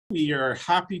We are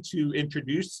happy to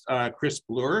introduce Chris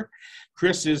Bloore.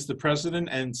 Chris is the president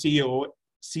and CEO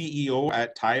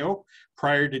at TIAO.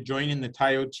 Prior to joining the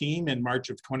TIAO team in March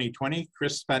of 2020,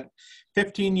 Chris spent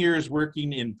 15 years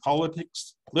working in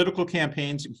politics, political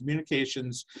campaigns, and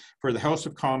communications for the House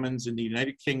of Commons in the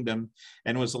United Kingdom,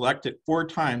 and was elected 4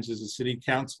 times as a city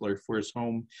councillor for his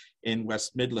home in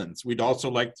West Midlands. We'd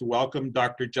also like to welcome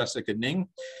Dr. Jessica Ning.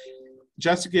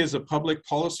 Jessica is a public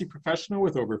policy professional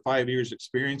with over 5 years'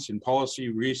 experience in policy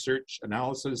research,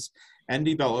 analysis, and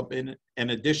development,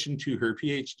 in addition to her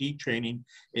PhD training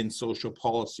in social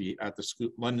policy at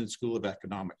the London School of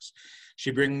Economics.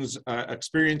 She brings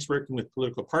experience working with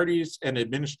political parties and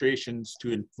administrations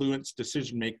to influence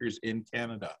decision makers in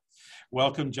Canada.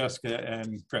 Welcome, Jessica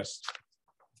and Chris.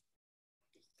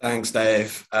 Thanks,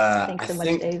 Dave. Thanks so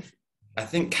much, Dave. I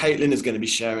think Caitlin is going to be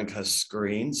sharing her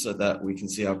screen so that we can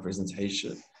see our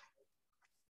presentation.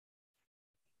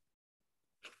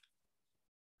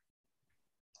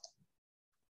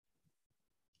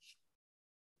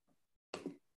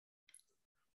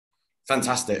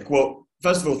 Fantastic. Well,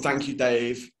 first of all, thank you,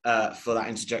 Dave, for that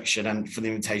interjection and for the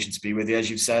invitation to be with you. As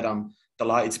you've said, I'm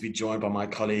delighted to be joined by my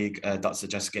colleague, Dr.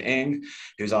 Jessica Ing,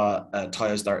 who's our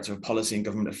TIAO's Director of Policy and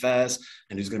Government Affairs,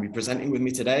 and who's going to be presenting with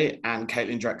me today, and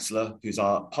Caitlin Drexler, who's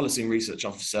our Policy and Research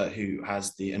Officer, who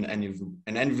has the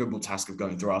unenviable task of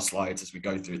going through our slides as we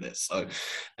go through this. So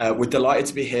we're delighted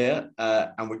to be here,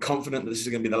 and we're confident that this is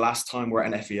going to be the last time we're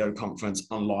at an FEO conference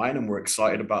online, and we're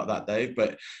excited about that, Dave,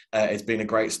 but it's been a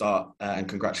great start, and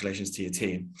congratulations to your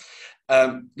team.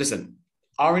 Listen,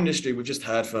 our industry, we've just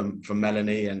heard from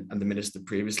Melanie and the Minister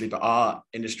previously, but our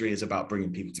industry is about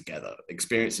bringing people together,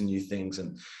 experiencing new things.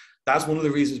 And that's one of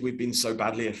the reasons we've been so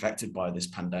badly affected by this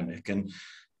pandemic. And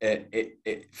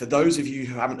for those of you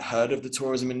who haven't heard of the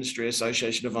Tourism Industry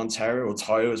Association of Ontario, or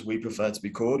TIAO as we prefer to be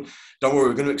called, don't worry,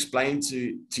 we're going to explain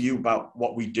to you about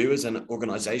what we do as an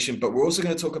organisation, but we're also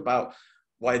going to talk about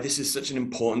why this is such an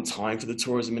important time for the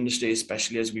tourism industry,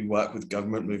 especially as we work with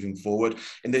government moving forward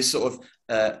in this sort of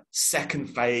second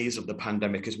phase of the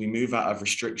pandemic, as we move out of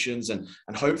restrictions and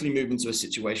hopefully move into a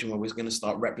situation where we're going to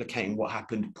start replicating what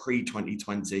happened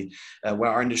pre-2020, where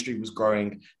our industry was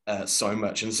growing so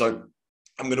much. And so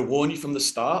I'm going to warn you from the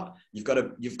start, you've got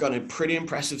a pretty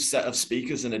impressive set of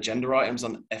speakers and agenda items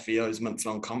on FEO's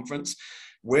month-long conference.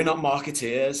 We're not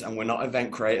marketeers and we're not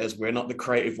event creators. We're not the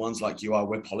creative ones like you are.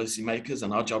 We're policymakers,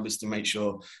 and our job is to make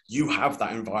sure you have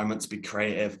that environment to be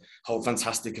creative, hold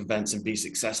fantastic events and be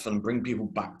successful and bring people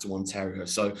back to Ontario.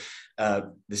 So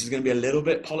this is going to be a little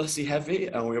bit policy heavy,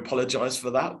 and we apologize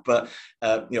for that. But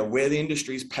we're the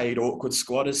industry's paid awkward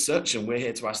squad as such, and we're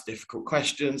here to ask difficult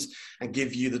questions and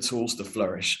give you the tools to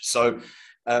flourish. So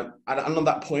and on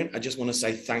that point, I just want to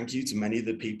say thank you to many of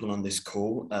the people on this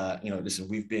call. Listen,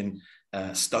 we've been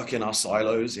stuck in our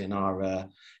silos, in our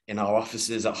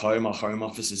offices at home, our home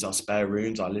offices, our spare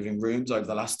rooms, our living rooms over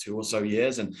the last 2 or so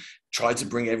years, and try to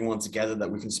bring everyone together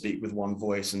that we can speak with one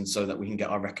voice, and so that we can get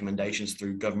our recommendations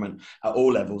through government at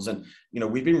all levels. And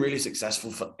we've been really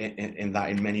successful in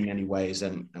that in many, many ways,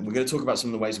 and we're going to talk about some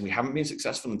of the ways we haven't been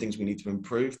successful and things we need to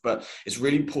improve. But it's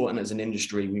really important as an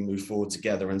industry we move forward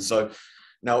together. And so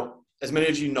now, as many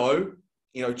of you know,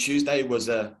 Tuesday was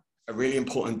a really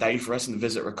important day for us in the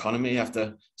visitor economy.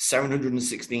 After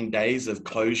 716 days of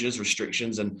closures,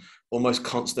 restrictions, and almost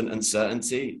constant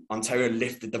uncertainty, Ontario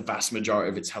lifted the vast majority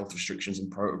of its health restrictions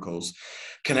and protocols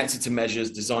connected to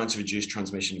measures designed to reduce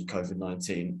transmission of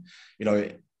COVID-19.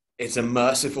 It's a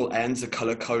merciful end to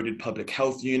color-coded public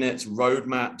health units,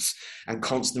 roadmaps, and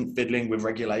constant fiddling with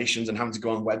regulations and having to go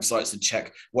on websites to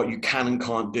check what you can and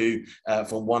can't do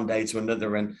from one day to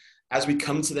another. And as we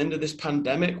come to the end of this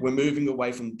pandemic, we're moving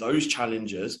away from those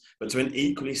challenges, but to an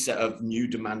equally set of new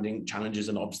demanding challenges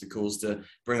and obstacles to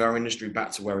bring our industry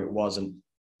back to where it was. And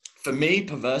for me,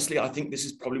 perversely, I think this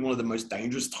is probably one of the most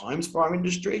dangerous times for our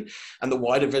industry and the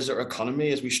wider visitor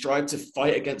economy, as we strive to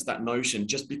fight against that notion,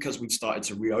 just because we've started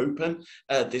to reopen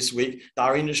this week, that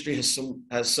our industry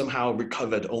has somehow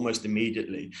recovered almost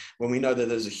immediately, when we know that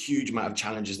there's a huge amount of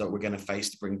challenges that we're going to face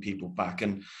to bring people back.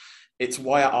 And it's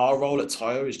why our role at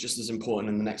TIAO is just as important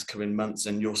in the next coming months,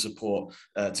 and your support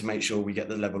to make sure we get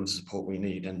the level of support we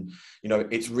need. And,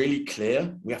 it's really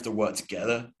clear we have to work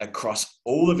together across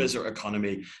all the visitor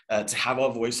economy to have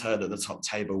our voice heard at the top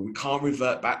table. We can't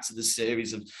revert back to the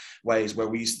series of ways where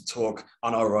we used to talk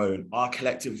on our own. Our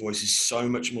collective voice is so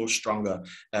much more stronger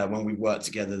when we work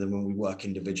together than when we work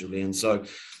individually. And so,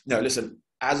 listen,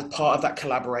 as a part of that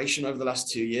collaboration over the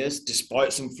last 2 years,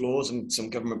 despite some flaws and some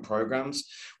government programs,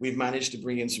 we've managed to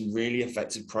bring in some really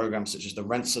effective programs such as the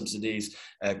rent subsidies,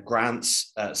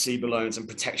 grants, CBIL loans, and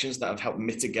protections that have helped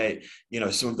mitigate,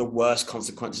 some of the worst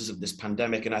consequences of this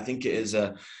pandemic. And I think it is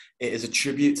a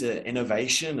tribute to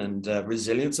innovation and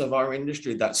resilience of our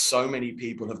industry that so many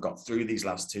people have got through these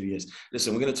last 2 years.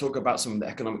 Listen, we're going to talk about some of the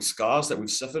economic scars that we've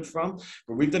suffered from,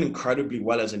 but we've done incredibly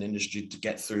well as an industry to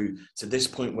get through to this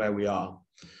point where we are.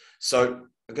 So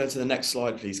I'll go to the next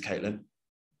slide, please, Caitlin.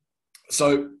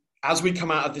 So as we come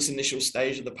out of this initial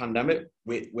stage of the pandemic,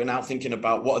 we're now thinking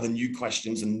about what are the new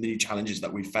questions and new challenges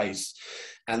that we face.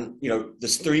 And,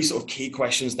 there's three sort of key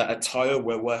questions that at TIAO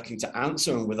we're working to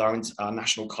answer, and with our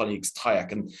national colleagues,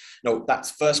 TIAC. And,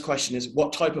 that first question is,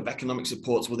 what type of economic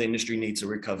supports will the industry need to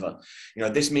recover?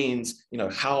 This means,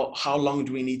 how long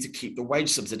do we need to keep the wage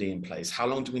subsidy in place? How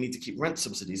long do we need to keep rent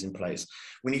subsidies in place?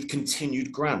 We need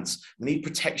continued grants. We need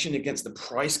protection against the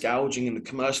price gouging in the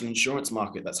commercial insurance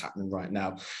market that's happening right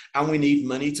now. And we need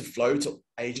money to flow to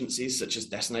agencies such as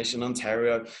Destination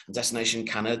Ontario and Destination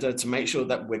Canada to make sure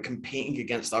that we're competing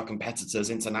against our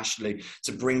competitors internationally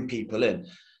to bring people in.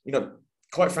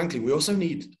 Quite frankly, we also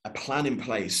need a plan in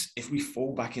place if we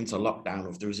fall back into lockdown, or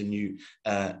if there is a new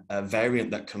variant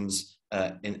that comes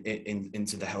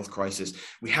into the health crisis.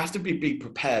 We have to be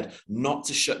prepared not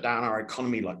to shut down our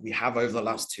economy like we have over the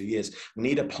last 2 years. We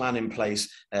need a plan in place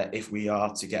if we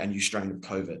are to get a new strain of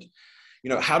COVID.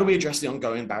 How do we address the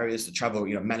ongoing barriers to travel?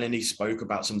 Melanie spoke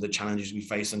about some of the challenges we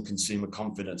face on consumer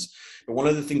confidence. But one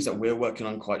of the things that we're working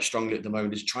on quite strongly at the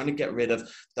moment is trying to get rid of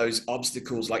those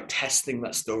obstacles like testing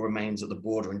that still remains at the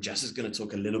border. And Jess is going to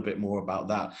talk a little bit more about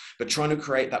that. But trying to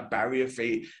create that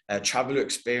barrier-free traveler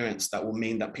experience that will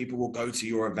mean that people will go to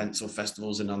your events or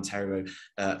festivals in Ontario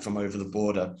from over the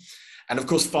border. And of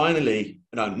course, finally,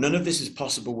 none of this is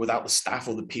possible without the staff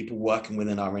or the people working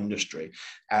within our industry.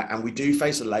 And we do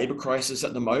face a labor crisis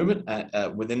at the moment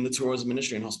within the tourism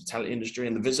industry and hospitality industry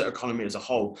and the visitor economy as a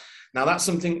whole. Now, that's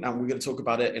something, and we're going to talk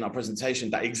about it in our presentation,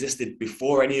 that existed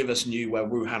before any of us knew where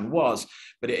Wuhan was,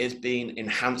 but it has been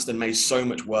enhanced and made so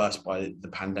much worse by the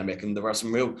pandemic. And there are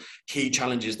some real key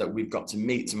challenges that we've got to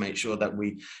meet to make sure that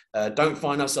we don't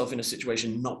find ourselves in a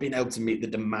situation not being able to meet the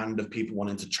demand of people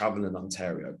wanting to travel in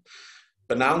Ontario.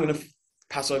 But now I'm going to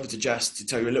pass over to Jess to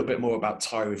tell you a little bit more about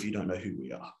TIAO if you don't know who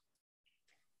we are.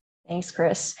 Thanks,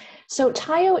 Chris. So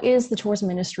TIAO is the tourism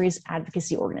industry's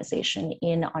advocacy organization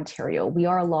in Ontario. We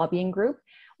are a lobbying group.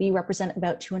 We represent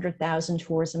about 200,000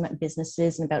 tourism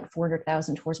businesses and about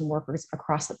 400,000 tourism workers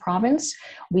across the province.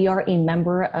 We are a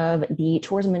member of the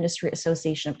Tourism Industry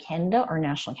Association of Canada, our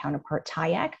national counterpart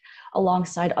TIAC,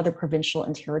 alongside other provincial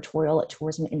and territorial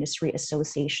tourism industry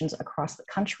associations across the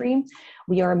country.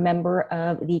 We are a member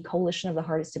of the Coalition of the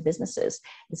Hardest Hit Businesses.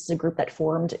 This is a group that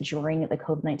formed during the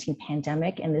COVID-19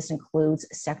 pandemic, and this includes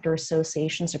sector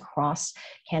associations across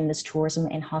Canada's tourism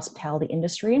and hospitality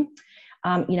industry.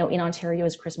 In Ontario,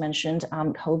 as Chris mentioned,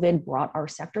 COVID brought our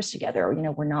sectors together.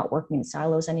 We're not working in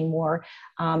silos anymore.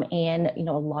 And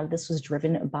a lot of this was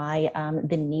driven by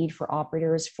the need for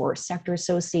operators, for sector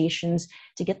associations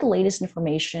to get the latest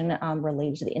information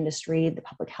related to the industry, the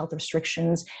public health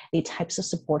restrictions, the types of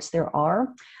supports there are.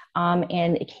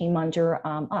 And it came under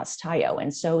us, TIAO.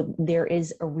 And so there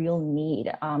is a real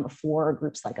need for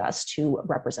groups like us to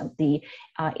represent the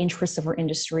interests of our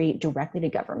industry directly to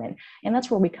government. And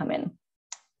that's where we come in.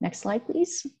 Next slide,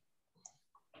 please.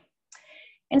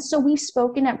 And so we've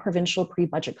spoken at provincial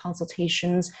pre-budget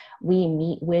consultations. We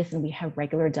meet with and we have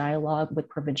regular dialogue with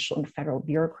provincial and federal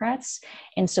bureaucrats.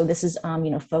 And so this is,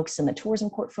 folks in the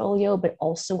tourism portfolio, but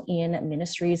also in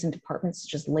ministries and departments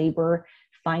such as labor,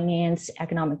 finance,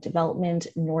 economic development,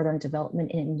 northern development,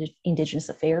 and Indigenous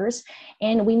affairs.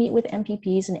 And we meet with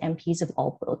MPPs and MPs of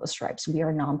all political stripes. We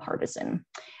are nonpartisan.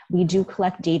 We do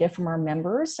collect data from our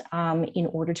members in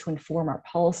order to inform our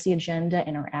policy agenda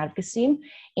and our advocacy.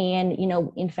 And,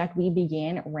 in fact, we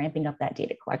began ramping up that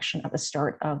data collection at the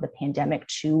start of the pandemic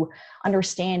to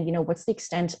understand, what's the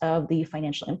extent of the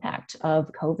financial impact of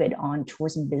COVID on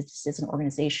tourism businesses and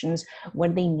organizations, what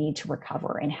do they need to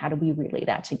recover, and how do we relay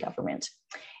that to government?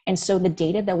 And so the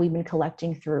data that we've been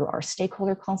collecting through our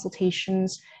stakeholder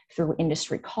consultations, through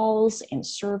industry calls and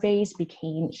surveys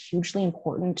became hugely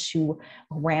important to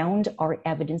ground our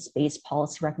evidence-based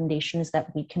policy recommendations that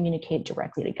we communicate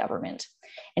directly to government.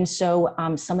 And so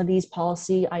some of these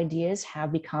policy ideas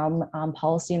have become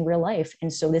policy in real life.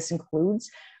 And so this includes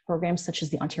programs such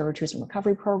as the Ontario Tourism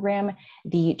Recovery Program,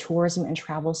 the Tourism and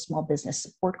Travel Small Business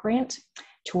Support Grant,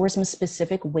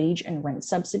 tourism-specific wage and rent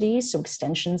subsidies, so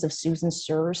extensions of SUS and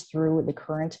SURS through the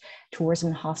current Tourism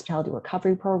and Hospitality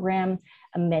Recovery Program,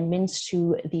 amendments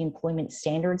to the Employment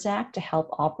Standards Act to help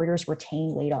operators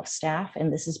retain laid off staff.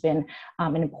 And this has been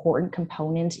an important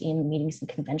component in the meetings and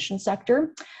convention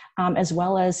sector, as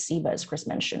well as SEBA, as Chris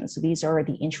mentioned. So these are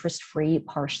the interest-free,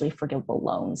 partially forgivable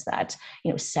loans that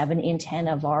 7 in 10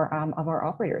 of our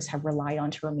operators have relied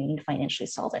on to remain financially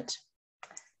solvent.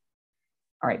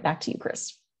 All right, back to you,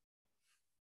 Chris.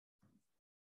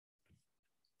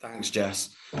 Thanks,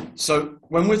 Jess. So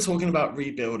when we're talking about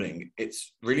rebuilding,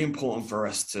 it's really important for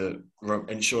us to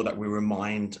ensure that we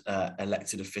remind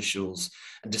elected officials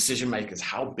and decision makers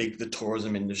how big the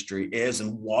tourism industry is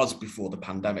and was before the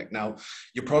pandemic. Now,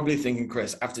 you're probably thinking,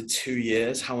 Chris, after 2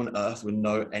 years, how on earth would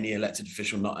any elected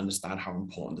official not understand how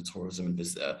important the tourism and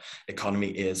visitor economy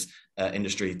is,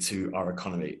 industry to our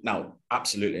economy? Now,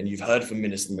 absolutely. And you've heard from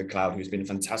Minister MacLeod, who's been a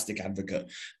fantastic advocate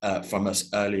from us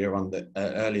earlier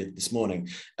this morning.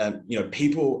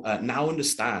 People now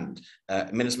understand.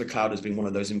 Minister MacLeod has been one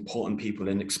of those important people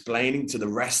in explaining to the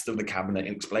rest of the cabinet,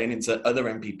 and explaining to other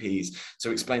MPPs, to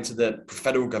explain to the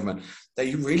federal government that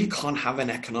you really can't have an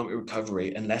economic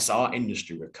recovery unless our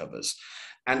industry recovers.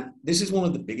 And this is one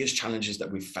of the biggest challenges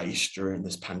that we've faced during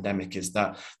this pandemic, is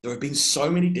that there have been so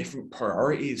many different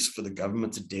priorities for the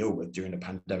government to deal with during the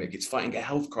pandemic. It's fighting a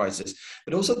health crisis,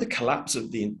 but also the collapse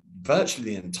of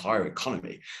virtually the entire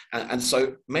economy. And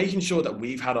so making sure that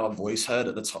we've had our voice heard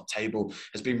at the top table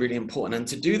has been really important. And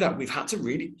to do that, we've had to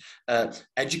really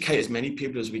educate as many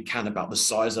people as we can about the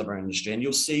size of our industry. And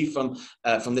you'll see from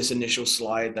this initial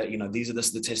slide that, these are the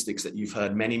statistics that you've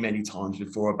heard many, many times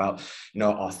before about,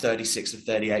 our 36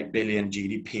 to 38 billion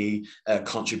GDP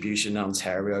contribution in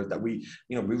Ontario, that we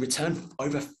return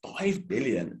over $5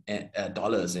 billion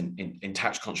dollars in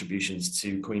tax contributions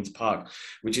to Queen's Park,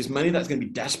 which is money that's going to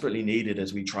be desperately needed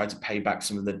as we try to pay back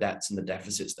some of the debts and the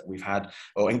deficits that we've had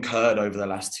or incurred over the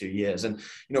last 2 years. And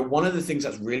one of the things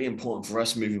that's really important for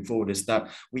us moving forward is that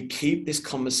we keep this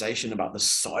conversation about the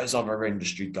size of our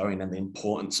industry going and the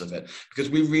importance of it, because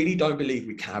we really don't believe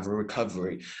we can have a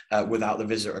recovery without the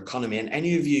visitor economy. And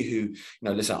any of you who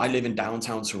listen, I live in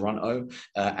downtown Toronto,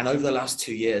 and over the last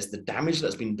 2 years, the damage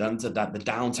that's been done to the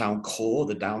downtown core,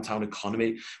 the downtown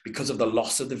economy, because of the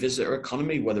loss of the visitor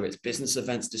economy, whether it's business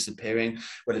events disappearing,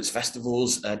 whether it's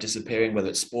festivals disappearing, whether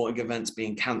it's sporting events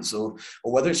being cancelled,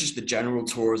 or whether it's just the general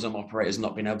tourism operators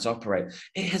not being able to operate,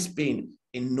 it has been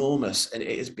enormous, and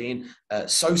it has been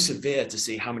so severe to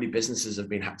see how many businesses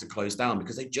have had to close down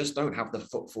because they just don't have the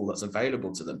footfall that's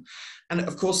available to them. And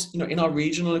of course, in our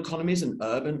regional economies and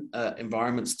urban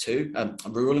environments too,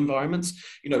 rural environments,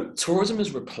 tourism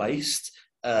has replaced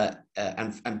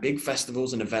and big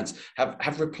festivals and events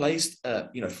have replaced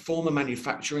former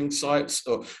manufacturing sites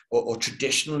or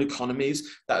traditional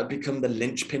economies that have become the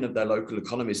linchpin of their local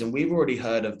economies. And we've already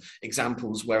heard of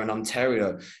examples where in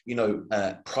Ontario,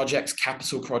 projects,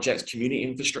 capital projects, community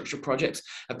infrastructure projects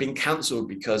have been cancelled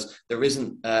because there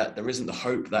isn't the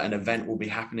hope that an event will be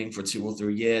happening for 2 or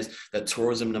 3 years, that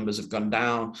tourism numbers have gone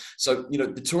down. So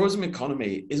the tourism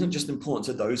economy isn't just important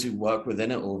to those who work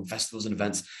within it or festivals and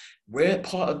events. We're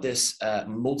part of this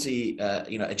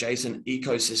adjacent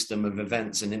ecosystem of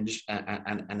events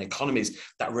and economies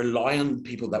that rely on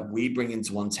people that we bring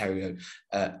into Ontario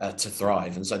to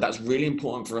thrive. And so that's really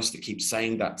important for us to keep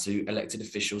saying that to elected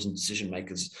officials and decision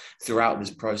makers throughout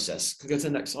this process. Can we go to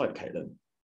the next slide, Caitlin?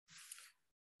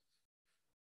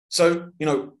 So,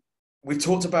 we've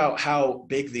talked about how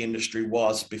big the industry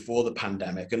was before the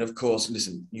pandemic. And of course,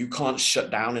 listen, you can't shut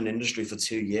down an industry for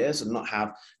 2 years and not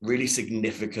have really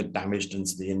significant damage done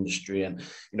to the industry. And,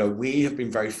 we have been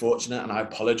very fortunate, and I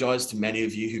apologize to many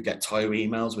of you who get TIAO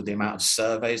emails with the amount of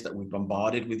surveys that we've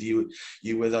bombarded with you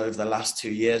with over the last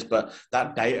 2 years. But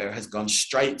that data has gone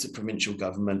straight to provincial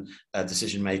government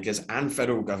decision makers and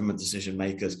federal government decision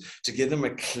makers to give them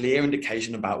a clear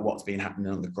indication about what's been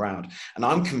happening on the ground. And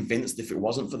I'm convinced if it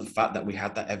wasn't for the fact that we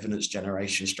had that evidence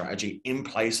generation strategy in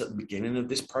place at the beginning of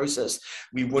this process,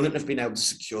 we wouldn't have been able to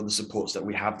secure the supports that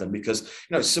we have done, because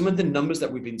some of the numbers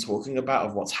that we've been talking about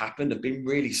of what's happened have been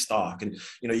really stark. And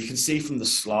you can see from the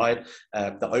slide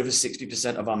that over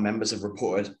 60% of our members have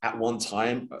reported at one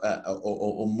time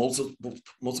or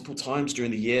multiple times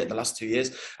during the last 2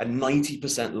 years, a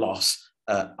 90% loss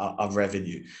of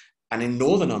revenue. And in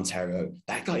Northern Ontario,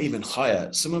 that got even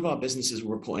higher. Some of our businesses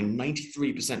were reporting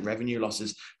 93% revenue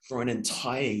losses for an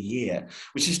entire year,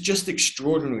 which is just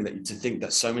extraordinary to think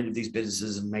that so many of these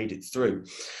businesses have made it through.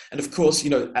 And of course,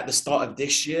 at the start of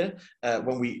this year,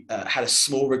 when we had a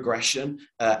small regression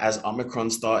as Omicron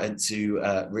started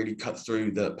to really cut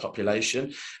through the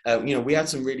population, we had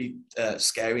some really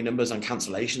scary numbers on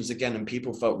cancellations again, and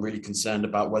people felt really concerned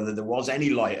about whether there was any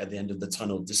light at the end of the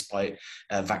tunnel, despite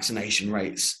vaccination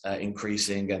rates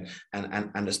increasing,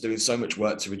 and is doing so much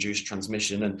work to reduce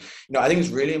transmission. And I think it's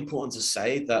really important to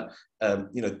say that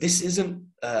this isn't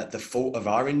the fault of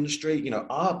our industry.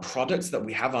 Our products that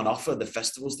we have on offer, the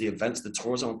festivals, the events, the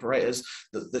tourism operators,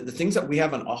 the things that we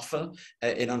have on offer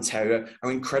in Ontario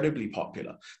are incredibly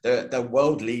popular. They're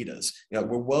world leaders.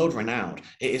 We're world renowned.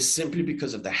 It is simply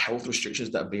because of the health restrictions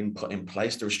that have been put in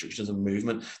place, the restrictions of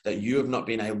movement, that you have not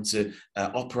been able to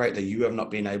operate, that you have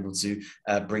not been able to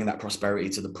bring that prosperity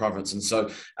to the province. And so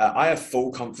I have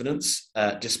full confidence,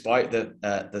 despite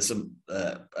some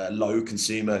low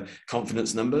consumer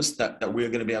confidence numbers, that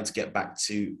we're going to be able to get back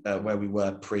to where we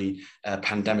were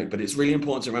pre-pandemic. But it's really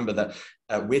important to remember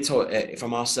that we're told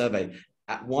from our survey,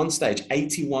 at one stage,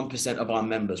 81% of our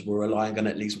members were relying on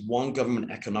at least one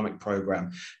government economic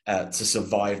program to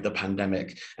survive the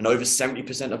pandemic. And over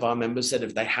 70% of our members said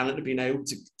if they hadn't been able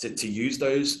to use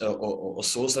those or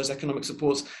source those economic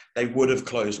supports, they would have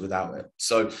closed without it.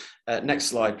 So next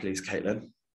slide, please, Caitlin.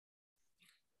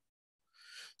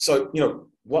 So,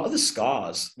 what are the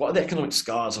scars? What are the economic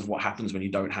scars of what happens when you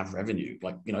don't have revenue?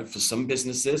 For some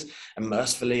businesses, and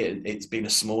mercifully, it's been a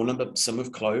small number. Some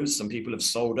have closed. Some people have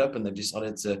sold up and they've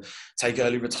decided to take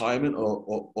early retirement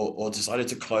or decided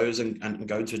to close and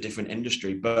go to a different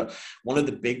industry. But one of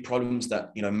the big problems that,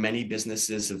 many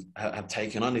businesses have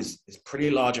taken on is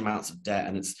pretty large amounts of debt.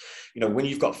 And it's, when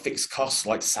you've got fixed costs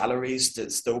like salaries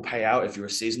that still pay out if you're a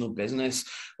seasonal business,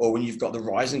 or when you've got the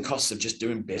rising costs of just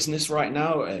doing business right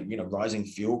now, rising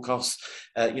fuel costs,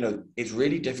 it's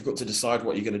really difficult to decide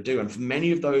what you're going to do. And for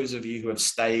many of those of you who have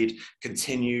stayed,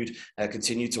 continued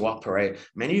to operate,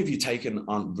 many of you taken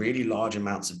on really large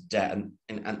amounts of debt,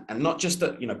 and not just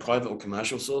at private or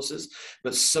commercial sources,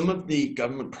 but some of the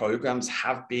government programs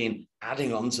have been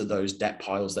adding on to those debt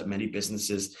piles that many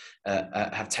businesses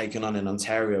have taken on in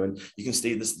Ontario. And you can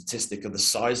see the statistic of the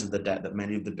size of the debt that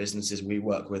many of the businesses we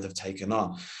work with have taken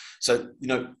on. So,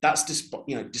 that's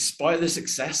despite the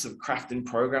success of crafting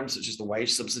programs such as the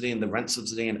wage subsidy and the rent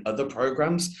subsidy and other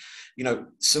programs,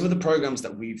 some of the programs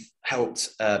that we've helped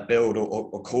build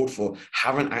or called for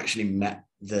haven't actually met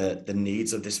the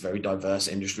needs of this very diverse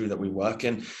industry that we work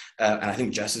in. And I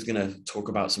think Jess is going to talk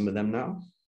about some of them now.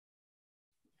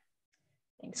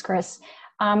 Thanks, Chris.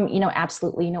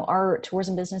 Absolutely. Our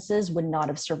tourism businesses would not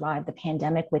have survived the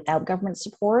pandemic without government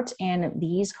support. And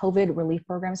these COVID relief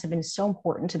programs have been so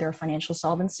important to their financial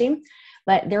solvency.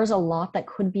 But there's a lot that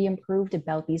could be improved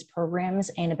about these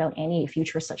programs and about any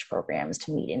future such programs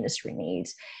to meet industry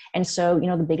needs. And so,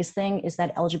 the biggest thing is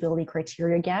that eligibility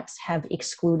criteria gaps have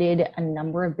excluded a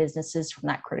number of businesses from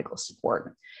that critical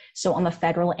support. So on the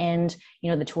federal end,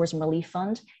 the Tourism Relief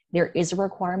Fund, there is a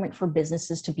requirement for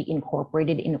businesses to be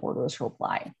incorporated in order to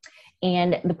apply.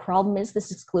 And the problem is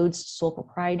this excludes sole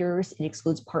proprietors, it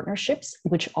excludes partnerships,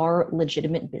 which are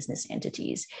legitimate business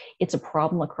entities. It's a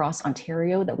problem across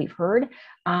Ontario that we've heard,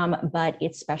 but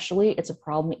it's a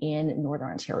problem in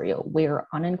Northern Ontario, where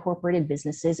unincorporated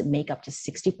businesses make up to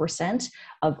 60%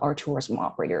 of our tourism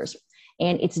operators.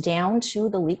 And it's down to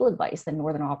the legal advice that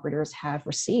Northern operators have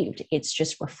received. It's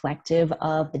just reflective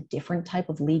of the different type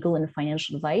of legal and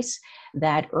financial advice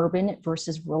that urban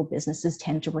versus rural businesses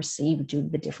tend to receive due to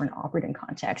the different operating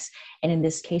contexts. And in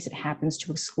this case, it happens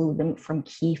to exclude them from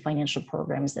key financial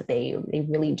programs that they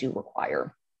really do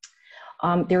require.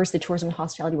 There's the Tourism and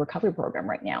Hospitality Recovery Program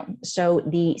right now. So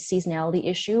the seasonality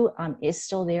issue is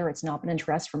still there. It's not been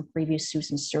addressed from previous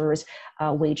SUS and SIRS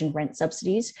wage and rent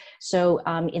subsidies. So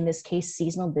in this case,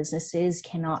 seasonal businesses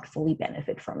cannot fully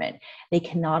benefit from it. They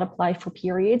cannot apply for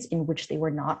periods in which they were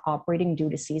not operating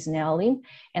due to seasonality.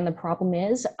 And the problem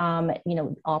is,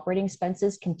 operating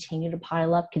expenses continue to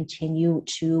pile up, continue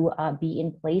to be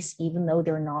in place, even though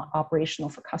they're not operational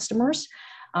for customers.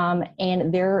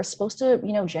 And they're supposed to,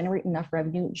 generate enough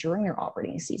revenue during their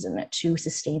operating season to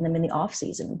sustain them in the off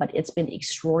season. But it's been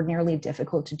extraordinarily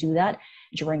difficult to do that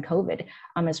during COVID.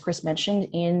 As Chris mentioned,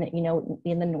 in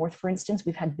the North, for instance,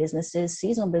 we've had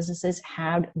seasonal businesses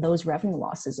had those revenue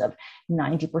losses of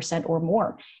 90% or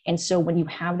more. And so when you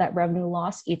have that revenue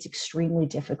loss, it's extremely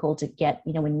difficult to get,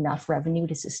 enough revenue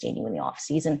to sustain you in the off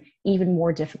season. Even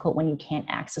more difficult when you can't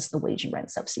access the wage and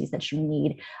rent subsidies that you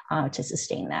need to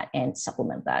sustain that and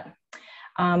supplement that.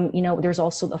 There's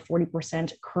also the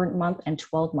 40% current month and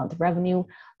 12-month revenue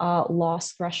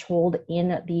loss threshold in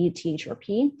the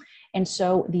THRP. And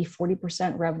so the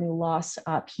 40% revenue loss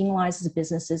penalizes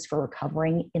businesses for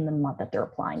recovering in the month that they're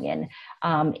applying in.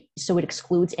 So it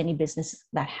excludes any business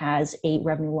that has a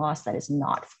revenue loss that is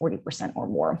not 40% or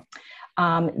more.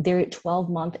 Their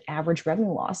 12-month average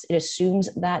revenue loss, it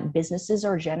assumes that businesses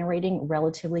are generating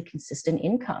relatively consistent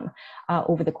income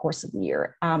over the course of the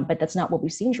year. But that's not what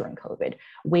we've seen during COVID.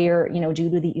 where, due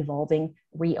to the evolving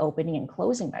reopening and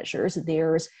closing measures,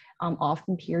 there's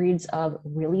often periods of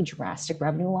really drastic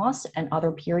revenue loss and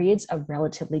other periods of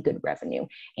relatively good revenue.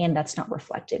 And that's not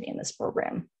reflected in this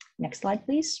program. Next slide,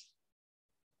 please.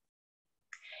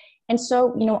 And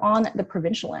so, on the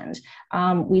provincial end,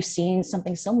 we've seen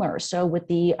something similar. So with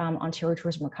the Ontario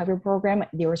Tourism Recovery Program,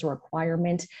 there was a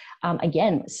requirement,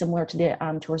 again, similar to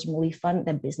the Tourism Relief Fund,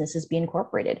 that businesses be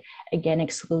incorporated, again,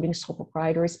 excluding sole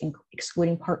proprietors,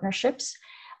 excluding partnerships.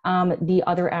 The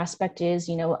other aspect is,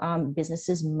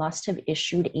 businesses must have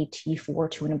issued a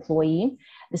T4 to an employee.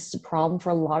 This is a problem for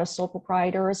a lot of sole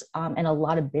proprietors and a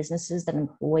lot of businesses that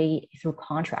employ through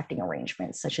contracting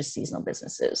arrangements, such as seasonal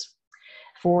businesses.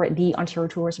 For the Ontario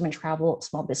Tourism and Travel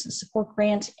Small Business Support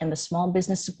Grant and the Small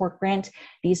Business Support Grant,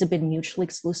 these have been mutually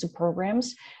exclusive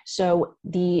programs. So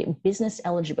the business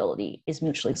eligibility is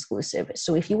mutually exclusive.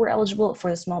 So if you were eligible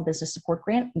for the Small Business Support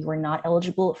Grant, you are not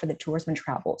eligible for the Tourism and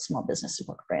Travel Small Business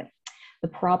Support Grant. The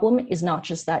problem is not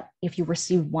just that if you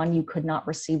receive one, you could not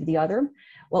receive the other.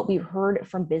 What we've heard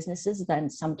from businesses is that in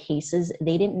some cases,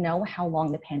 they didn't know how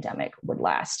long the pandemic would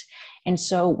last. And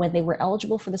so when they were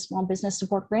eligible for the Small Business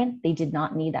Support Grant, they did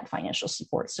not need that financial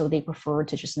support. So they preferred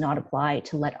to just not apply,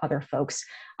 to let other folks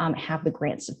have the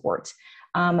grant support.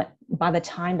 By the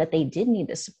time that they did need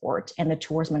the support and the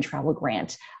Tourism and Travel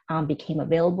Grant became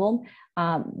available,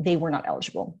 they were not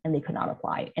eligible and they could not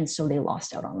apply. And so they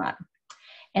lost out on that.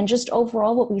 And just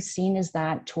overall, what we've seen is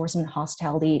that tourism and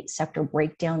hospitality sector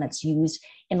breakdown that's used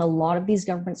in a lot of these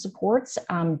government supports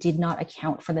did not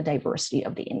account for the diversity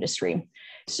of the industry.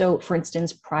 So for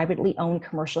instance, privately owned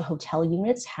commercial hotel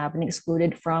units have been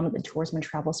excluded from the Tourism and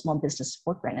Travel Small Business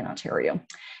Support Grant in Ontario.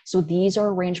 So these are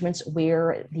arrangements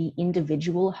where the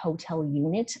individual hotel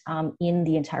unit in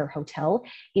the entire hotel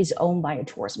is owned by a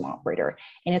tourism operator.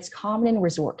 And it's common in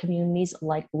resort communities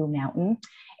like Blue Mountain.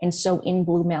 And so in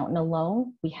Blue Mountain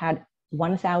alone, we had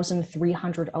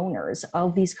 1,300 owners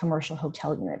of these commercial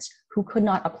hotel units who could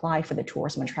not apply for the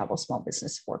Tourism and Travel Small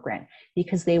Business Support Grant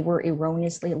because they were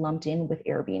erroneously lumped in with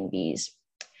Airbnbs.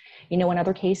 In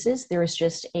other cases, there is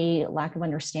just a lack of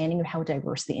understanding of how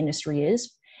diverse the industry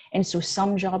is. And so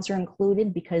some jobs are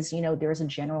included because, there is a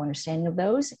general understanding of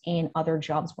those, and other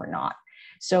jobs were not.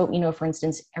 So, for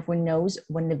instance, everyone knows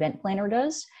what an event planner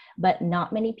does, but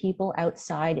not many people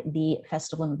outside the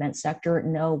festival and event sector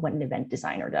know what an event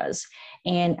designer does.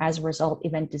 And as a result,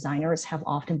 event designers have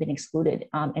often been excluded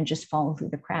and just fallen through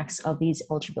the cracks of these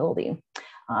eligibility.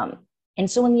 And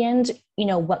so in the end,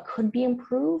 what could be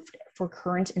improved for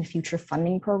current and future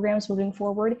funding programs moving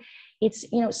forward, it's,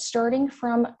 starting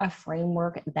from a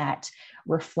framework that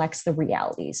reflects the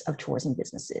realities of tourism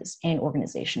businesses and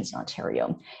organizations in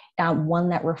Ontario. One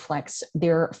that reflects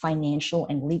their financial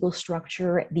and legal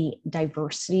structure, the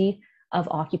diversity of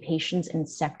occupations and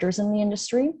sectors in the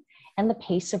industry, and the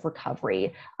pace of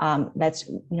recovery that's,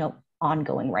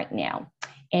 ongoing right now.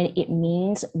 And it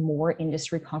means more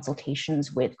industry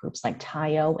consultations with groups like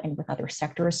TIAO and with other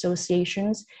sector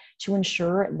associations to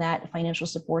ensure that financial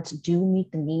supports do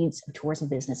meet the needs of tourism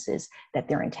businesses that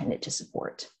they're intended to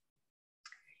support.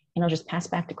 And I'll just pass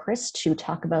back to Chris to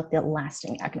talk about the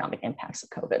lasting economic impacts of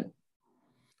COVID.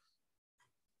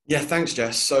 Yeah, thanks,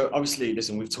 Jess. So obviously,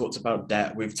 listen, we've talked about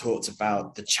debt. We've talked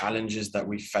about the challenges that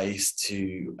we face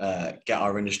to get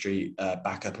our industry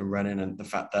back up and running, and the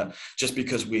fact that just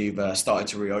because we've started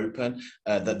to reopen,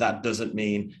 that doesn't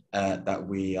mean that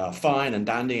we are fine and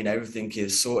dandy and everything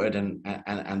is sorted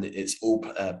and it's all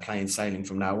plain sailing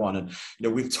from now on.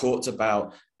 And we've talked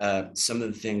about some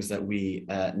of the things that we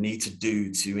need to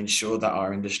do to ensure that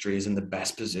our industry is in the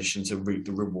best position to reap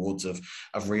the rewards of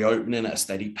reopening at a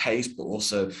steady pace, but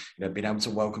also being able to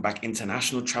welcome back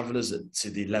international travelers to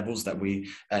the levels that we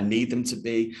need them to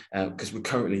be, because we're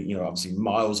currently obviously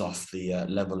miles off the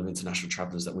level of international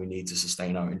travelers that we need to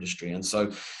sustain our industry. And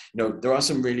so there are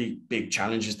some really big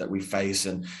challenges that we face,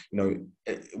 and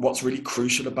what's really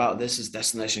crucial about this is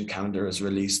Destination Canada has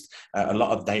released a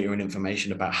lot of data and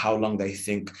information about how long they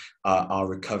think our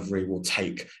recovery will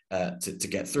take to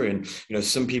get through. And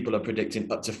some people are predicting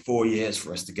up to 4 years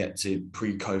for us to get to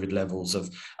pre-COVID levels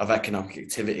of economic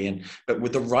activity. But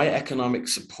with the right economic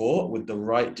support, with the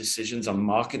right decisions on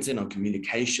marketing, on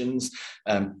communications,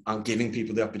 on giving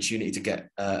people the opportunity to get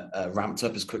ramped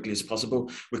up as quickly as possible,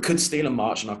 we could steal a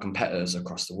march on our competitors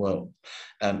across the world.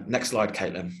 Next slide,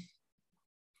 Caitlin.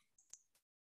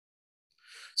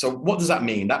 So what does that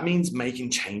mean? That means making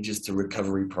changes to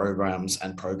recovery programs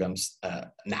and programs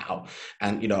now.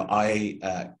 And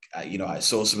I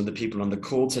saw some of the people on the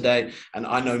call today, and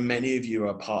I know many of you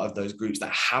are part of those groups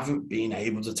that haven't been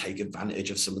able to take advantage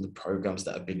of some of the programs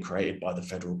that have been created by the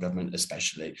federal government,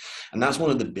 especially. And that's one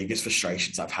of the biggest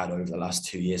frustrations I've had over the last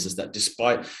 2 years, is that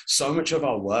despite so much of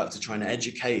our work to try and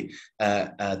educate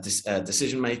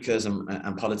decision makers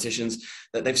and politicians,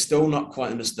 that they've still not quite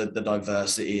understood the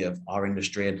diversity of our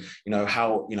industry, and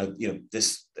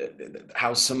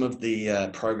how some of the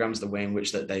programs, the way in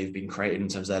which that they've been created in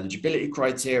terms of eligibility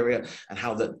criteria, and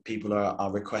how that people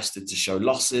are requested to show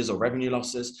losses or revenue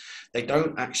losses, they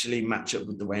don't actually match up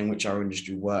with the way in which our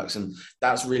industry works. And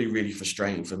that's really, really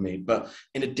frustrating for me. But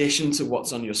in addition to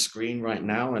what's on your screen right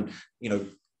now, and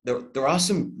there are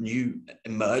some new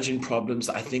emerging problems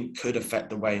that I think could affect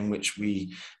the way in which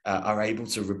we are able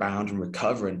to rebound and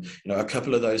recover. And a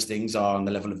couple of those things are on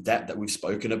the level of debt that we've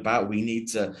spoken about. We need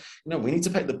to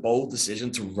make the bold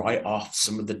decision to write off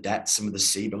some of the debt, some of the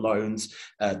CBA loans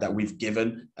that we've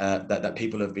given, that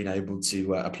people have been able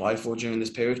to apply for during this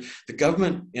period. The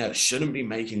government shouldn't be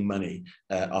making money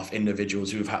off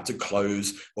individuals who have had to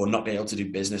close or not be able to do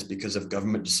business because of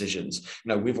government decisions.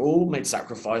 We've all made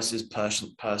sacrifices,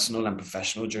 personal and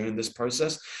professional, during this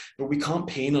process, but we can't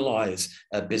penalize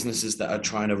businesses that are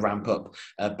trying to ramp up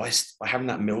by having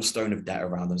that millstone of debt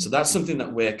around them. So that's something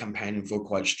that we're campaigning for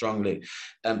quite strongly.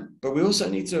 But we also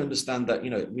need to understand that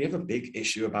we have a big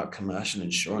issue about commercial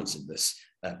insurance in this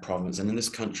province and in this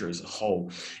country as a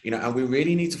whole, and we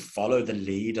really need to follow the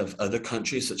lead of other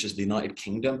countries such as the United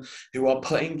Kingdom, who are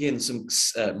putting in some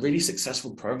really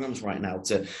successful programs right now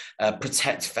to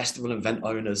protect festival event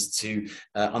owners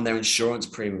on their insurance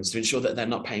premiums, to ensure that they're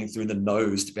not paying through the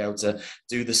nose to be able to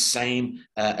do the same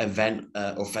event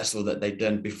or festival that they'd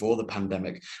done before the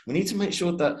pandemic. We need to make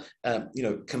sure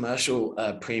that commercial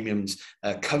premiums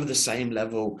cover the same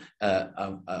level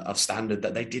of standard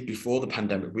that they did before the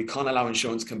pandemic. We can't allow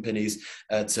insurance companies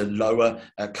to lower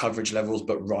coverage levels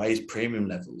but rise premium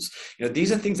levels. These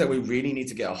are things that we really need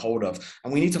to get a hold of,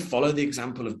 and we need to follow the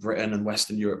example of Britain and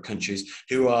Western Europe countries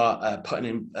who are putting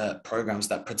in programs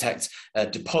that protect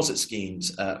deposit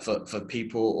schemes for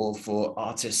people or for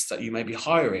artists that you may be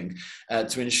hiring,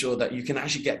 to ensure that you can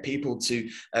actually get people to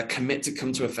commit to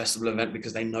come to a festival event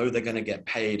because they know they're going to get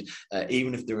paid,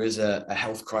 even if there is a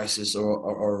health crisis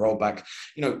or a rollback.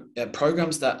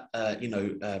 Programs that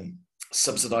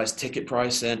subsidized ticket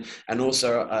pricing, and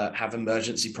also have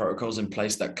emergency protocols in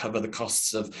place that cover the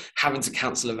costs of having to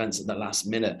cancel events at the last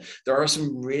minute. There are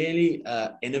some really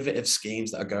innovative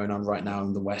schemes that are going on right now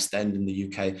in the West End in the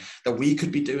UK that we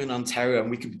could be doing in Ontario, and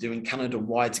we could be doing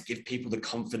Canada-wide, to give people the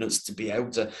confidence to be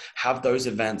able to have those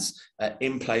events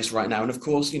in place right now. And of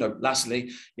course,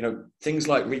 lastly, things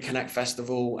like Reconnect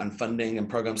Festival and funding and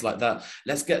programs like that.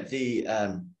 Let's get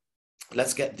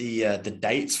the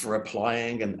dates for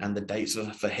applying and the dates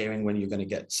for hearing when you're going to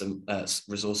get some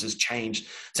resources changed,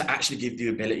 to actually give the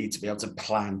ability to be able to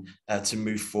plan to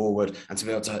move forward, and to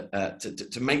be able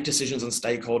to make decisions on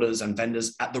stakeholders and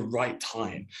vendors at the right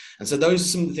time. And so those are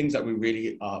some of the things that we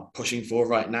really are pushing for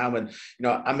right now. And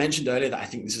I mentioned earlier that I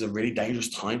think this is a really dangerous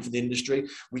time for the industry.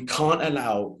 We can't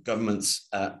allow governments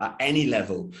at any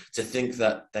level to think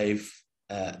that they've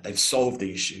solved the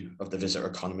issue of the visitor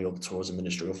economy or the tourism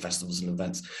industry or festivals and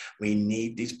events. We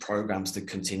need these programs to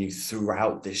continue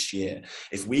throughout this year.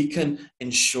 If we can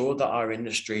ensure that our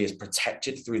industry is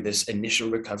protected through this initial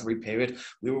recovery period,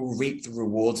 we will reap the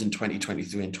rewards in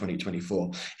 2023 and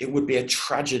 2024. It would be a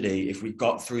tragedy if we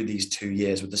got through these 2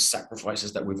 years with the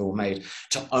sacrifices that we've all made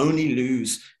to only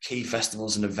lose key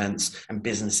festivals and events and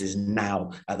businesses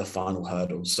now at the final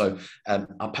hurdle. So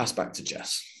I'll pass back to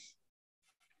Jess.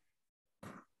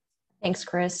 Thanks,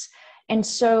 Chris. And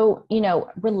so,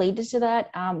 related to that,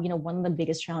 one of the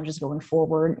biggest challenges going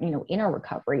forward, in our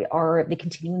recovery are the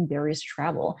continuing barriers to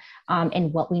travel,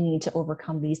 and what we need to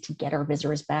overcome these to get our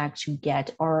visitors back, to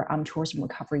get our tourism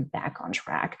recovery back on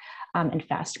track, and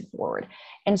fast forward.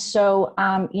 And so,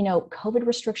 COVID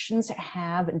restrictions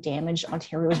have damaged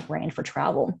Ontario's brand for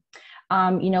travel.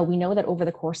 We know that over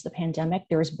the course of the pandemic,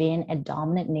 there's been a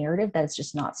dominant narrative that it's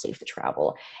just not safe to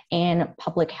travel. And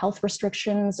public health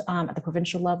restrictions at the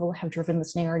provincial level have driven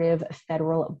this narrative.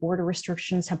 Federal border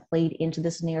restrictions have played into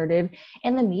this narrative.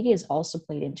 And the media has also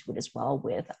played into it as well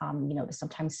with, the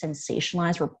sometimes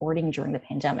sensationalized reporting during the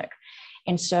pandemic.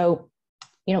 And so,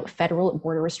 federal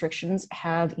border restrictions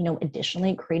have,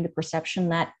 additionally created the perception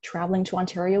that traveling to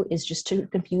Ontario is just too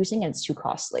confusing and it's too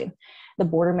costly. The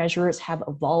border measures have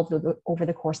evolved over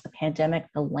the course of the pandemic.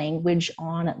 The language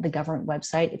on the government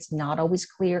website, it's not always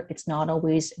clear. It's not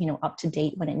always, up to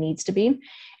date when it needs to be.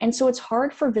 And so it's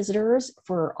hard for visitors,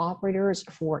 for operators,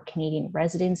 for Canadian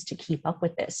residents to keep up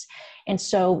with this. And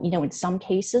so, in some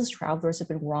cases, travelers have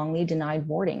been wrongly denied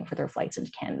boarding for their flights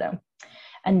into Canada.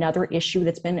 Another issue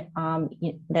that's been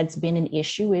an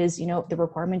issue is, the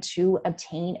requirement to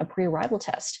obtain a pre-arrival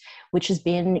test, which has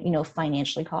been,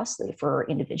 financially costly for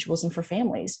individuals and for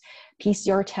families.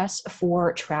 PCR tests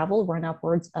for travel run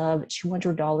upwards of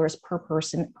 $200 per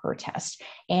person per test.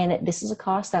 And this is a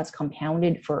cost that's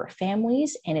compounded for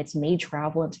families, and it's made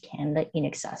travel into Canada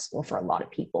inaccessible for a lot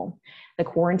of people. The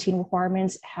quarantine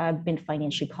requirements have been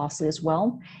financially costly as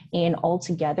well. And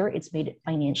altogether, it's made it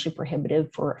financially prohibitive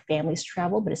for families to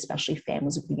travel, but especially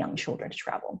families with young children to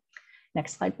travel.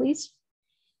 Next slide, please.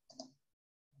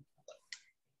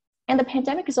 And the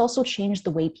pandemic has also changed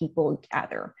the way people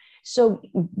gather. So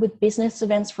with business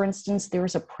events, for instance, there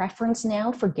is a preference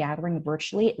now for gathering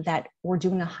virtually, that we're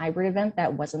doing a hybrid event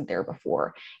that wasn't there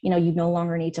before. You no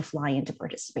longer need to fly in to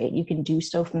participate. You can do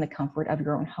so from the comfort of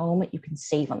your own home. You can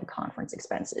save on the conference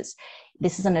expenses.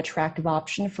 This is an attractive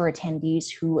option for attendees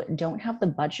who don't have the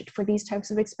budget for these types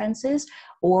of expenses,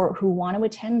 or who want to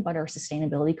attend but are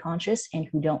sustainability conscious and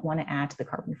who don't want to add to the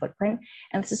carbon footprint.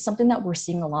 And this is something that we're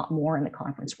seeing a lot more in the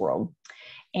conference world.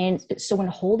 And so when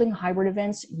holding hybrid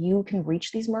events, you can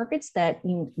reach these markets that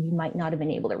you might not have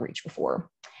been able to reach before.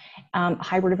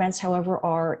 Hybrid events, however,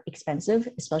 are expensive,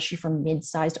 especially for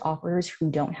mid-sized operators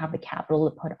who don't have the capital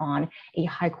to put on a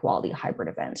high-quality hybrid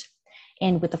event.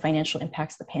 And with the financial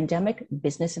impacts of the pandemic,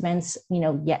 business events,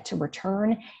 yet to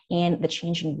return, and the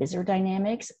changing visitor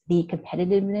dynamics, the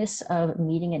competitiveness of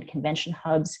meeting and convention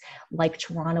hubs like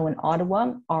Toronto and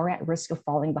Ottawa are at risk of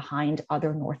falling behind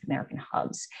other North American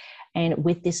hubs. And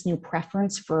with this new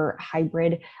preference for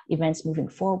hybrid events moving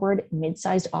forward,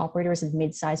 mid-sized operators and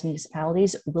mid-sized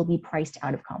municipalities will be priced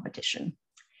out of competition.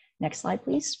 Next slide,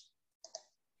 please.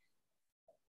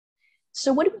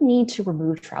 So what do we need to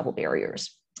remove travel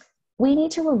barriers? We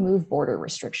need to remove border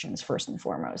restrictions first and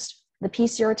foremost. The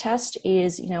PCR test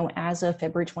is, as of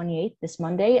February 28th, this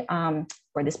Monday,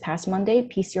 or this past Monday,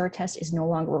 PCR test is no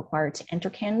longer required to enter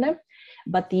Canada,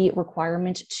 but the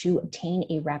requirement to obtain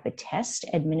a rapid test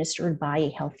administered by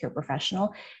a healthcare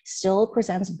professional still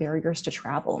presents barriers to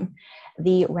travel.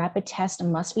 The rapid test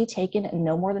must be taken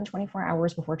no more than 24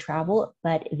 hours before travel,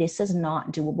 but this is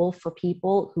not doable for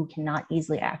people who cannot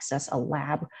easily access a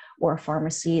lab or a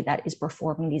pharmacy that is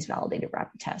performing these validated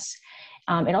rapid tests.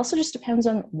 It also just depends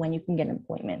on when you can get an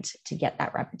appointment to get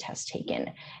that rapid test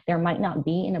taken. There might not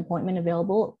be an appointment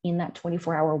available in that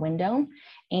 24-hour window.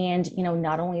 And,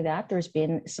 not only that, there's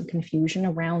been some confusion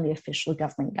around the official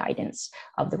government guidance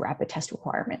of the rapid test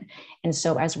requirement. And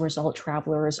so as a result,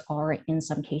 travelers are in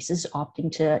some cases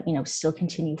opting to, still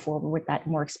continue forward with that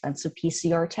more expensive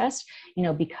PCR test,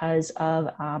 because of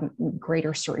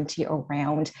greater certainty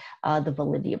around the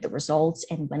validity of the results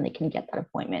and when they can get that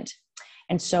appointment.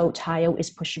 And so TIAO is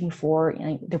pushing for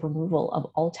the removal of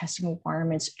all testing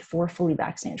requirements for fully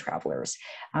vaccinated travelers,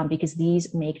 because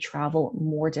these make travel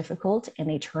more difficult and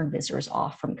they turn visitors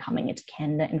off from coming into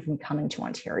Canada and from coming to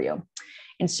Ontario.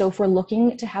 And so if we're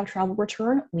looking to have travel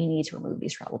return, we need to remove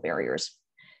these travel barriers.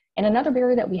 And another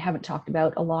barrier that we haven't talked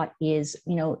about a lot is,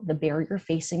 the barrier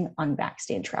facing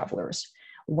unvaccinated travelers.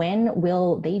 When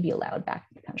will they be allowed back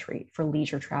to the country for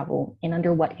leisure travel and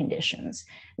under what conditions?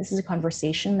 This is a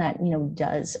conversation that,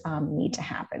 does need to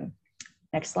happen.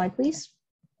 Next slide, please.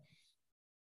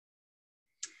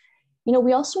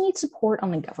 We also need support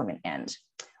on the government end.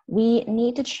 We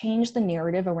need to change the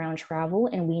narrative around travel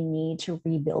and we need to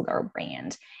rebuild our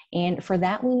brand. And for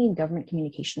that, we need government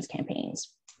communications campaigns.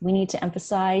 We need to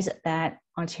emphasize that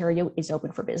Ontario is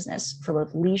open for business for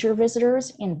both leisure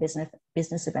visitors and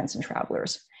business events and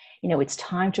travelers. It's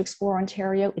time to explore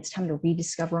Ontario. It's time to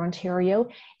rediscover Ontario.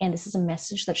 And this is a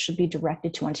message that should be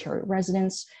directed to Ontario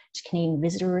residents, to Canadian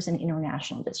visitors and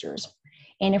international visitors.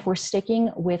 And if we're sticking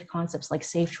with concepts like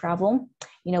safe travel,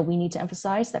 we need to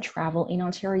emphasize that travel in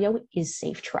Ontario is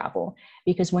safe travel,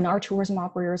 because when our tourism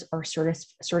operators are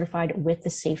certified with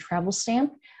the safe travel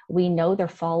stamp, we know they're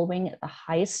following the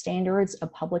highest standards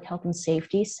of public health and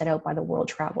safety set out by the World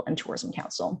Travel and Tourism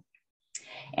Council.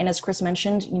 And as Chris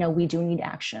mentioned, we do need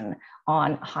action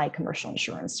on high commercial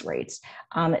insurance rates.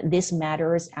 This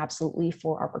matters absolutely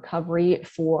for our recovery,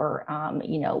 for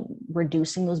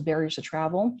reducing those barriers to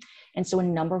travel. And so a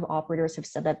number of operators have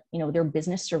said that their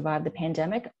business survived the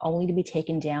pandemic only to be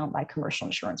taken down by commercial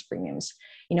insurance premiums.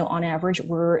 On average,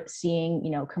 we're seeing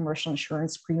commercial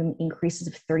insurance premium increases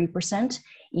of 30%,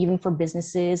 even for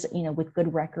businesses with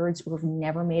good records who have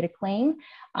never made a claim.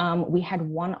 We had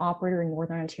one operator in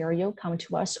Northern Ontario come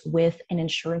to us with an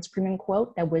insurance premium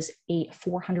quote that was a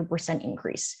 400%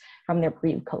 increase from their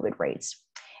pre-COVID rates.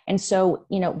 And so,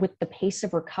 with the pace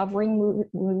of recovery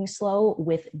moving slow,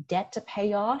 with debt to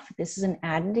pay off, this is an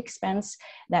added expense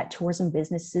that tourism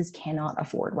businesses cannot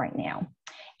afford right now.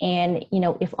 And,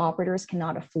 if operators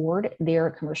cannot afford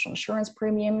their commercial insurance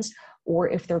premiums, or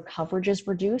if their coverage is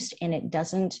reduced and it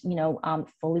doesn't,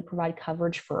 fully provide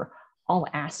coverage for all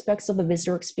aspects of the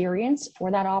visitor experience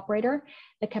for that operator,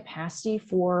 the capacity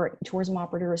for tourism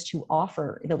operators to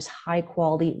offer those high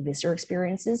quality visitor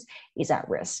experiences is at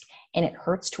risk. And it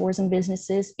hurts tourism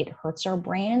businesses, it hurts our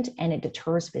brand, and it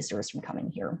deters visitors from coming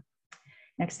here.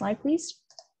 Next slide, please.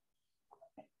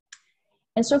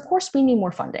 And so, of course, we need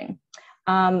more funding.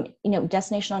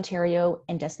 Destination Ontario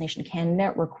and Destination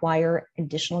Canada require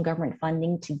additional government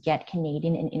funding to get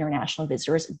Canadian and international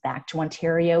visitors back to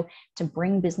Ontario, to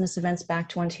bring business events back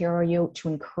to Ontario, to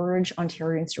encourage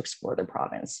Ontarians to explore the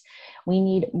province. We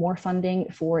need more funding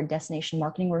for destination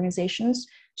marketing organizations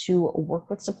to work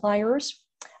with suppliers.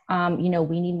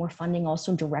 We need more funding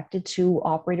also directed to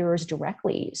operators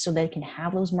directly so they can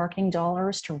have those marketing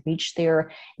dollars to reach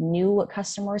their new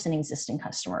customers and existing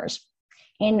customers.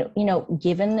 And,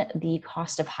 given the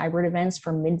cost of hybrid events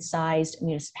for mid-sized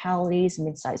municipalities,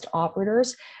 mid-sized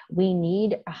operators, we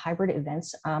need a hybrid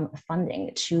events funding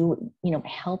to,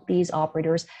 help these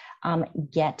operators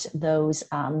get those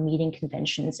meeting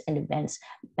conventions and events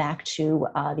back to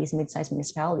these mid-sized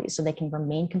municipalities so they can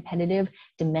remain competitive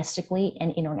domestically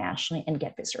and internationally and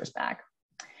get visitors back.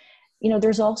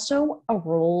 There's also a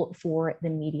role for the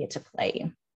media to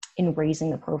play in raising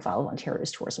the profile of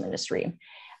Ontario's tourism industry.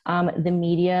 The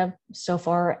media so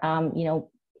far,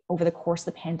 over the course of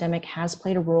the pandemic has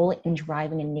played a role in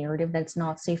driving a narrative that's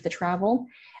not safe to travel.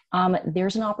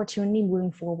 There's an opportunity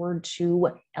moving forward to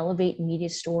elevate media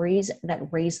stories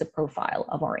that raise the profile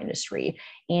of our industry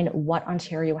and what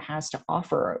Ontario has to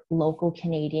offer local,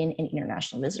 Canadian, and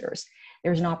international visitors.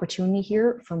 There's an opportunity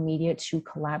here for media to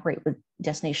collaborate with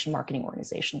destination marketing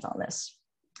organizations on this.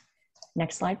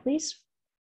 Next slide, please.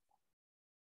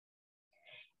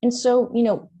 And so,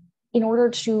 in order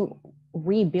to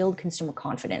rebuild consumer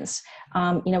confidence,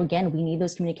 again, we need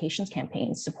those communications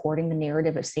campaigns supporting the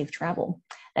narrative of safe travel,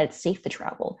 that it's safe to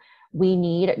travel. We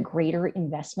need greater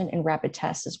investment in rapid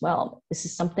tests as well. This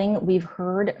is something we've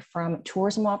heard from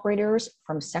tourism operators,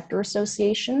 from sector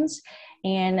associations,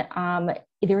 and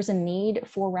there's a need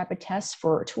for rapid tests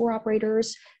for tour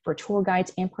operators, for tour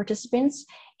guides and participants,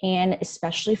 and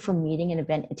especially for meeting and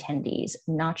event attendees,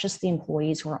 not just the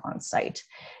employees who are on site.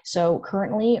 So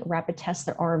currently, rapid tests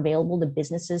that are available to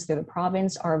businesses through the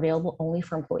province are available only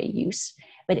for employee use,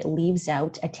 but it leaves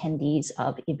out attendees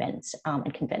of events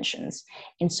and conventions.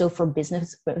 And so for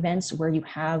business events where you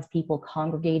have people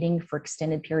congregating for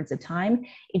extended periods of time,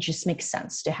 it just makes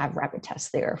sense to have rapid tests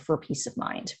there for peace of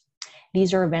mind.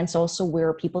 These are events also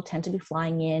where people tend to be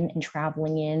flying in and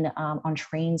traveling in on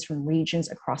trains from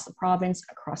regions across the province,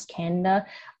 across Canada,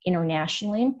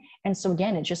 internationally. And so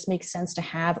again, it just makes sense to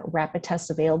have rapid tests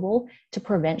available to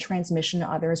prevent transmission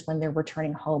to others when they're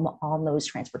returning home on those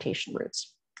transportation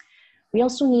routes. We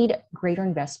also need greater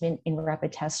investment in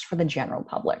rapid tests for the general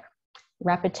public.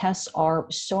 Rapid tests are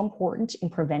so important in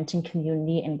preventing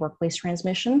community and workplace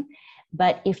transmission.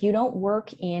 But if you don't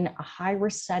work in a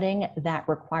high-risk setting that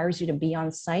requires you to be on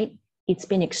site, it's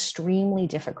been extremely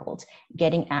difficult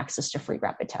getting access to free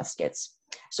rapid test kits.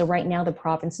 So right now, the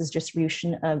province's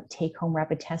distribution of take-home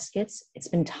rapid test kits, it's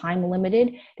been time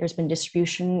limited. There's been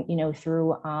distribution,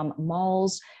 through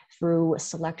malls, through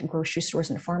select grocery stores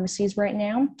and pharmacies right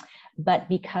now. But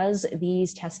because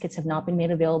these test kits have not been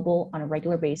made available on a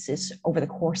regular basis over the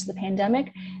course of the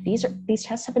pandemic, these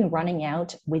tests have been running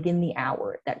out within the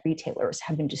hour that retailers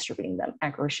have been distributing them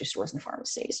at grocery stores and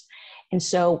pharmacies. And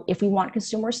so if we want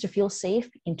consumers to feel safe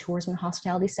in tourism and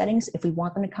hospitality settings, if we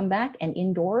want them to come back and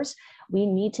indoors, we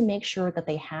need to make sure that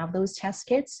they have those test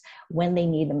kits when they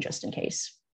need them just in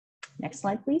case. Next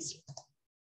slide, please.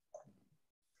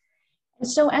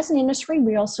 So as an industry,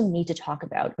 we also need to talk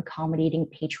about accommodating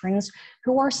patrons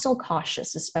who are still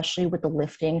cautious, especially with the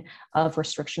lifting of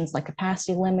restrictions like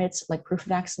capacity limits, like proof of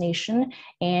vaccination,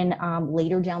 and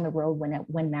later down the road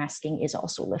when masking is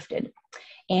also lifted.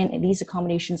 And these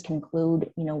accommodations can include,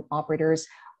 operators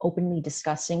openly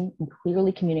discussing and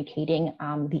clearly communicating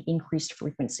the increased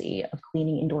frequency of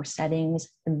cleaning indoor settings,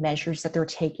 the measures that they're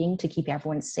taking to keep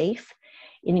everyone safe.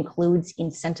 It includes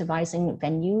incentivizing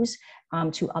venues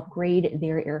to upgrade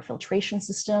their air filtration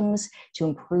systems, to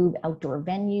improve outdoor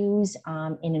venues,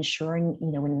 and ensuring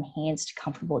an enhanced,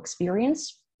 comfortable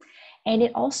experience. And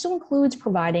it also includes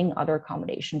providing other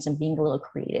accommodations and being a little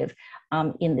creative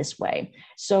in this way.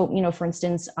 So, for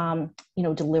instance,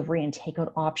 delivery and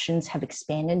takeout options have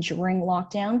expanded during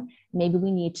lockdown. Maybe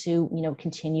we need to,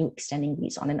 continue extending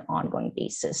these on an ongoing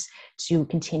basis to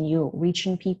continue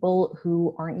reaching people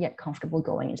who aren't yet comfortable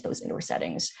going into those indoor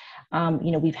settings.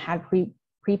 We've had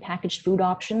prepackaged food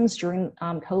options during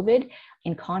COVID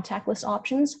and contactless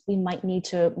options. We might need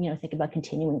to think about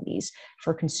continuing these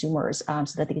for consumers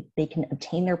so that they can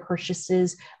obtain their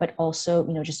purchases, but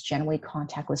also just generally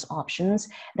contactless options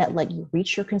that let you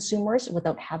reach your consumers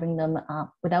without having them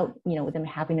them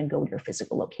having to go to your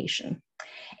physical location.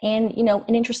 And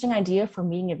an interesting idea for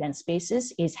meeting event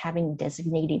spaces is having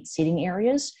designated seating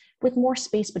areas with more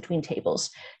space between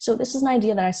tables. So this is an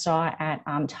idea that I saw at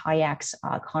TIAC's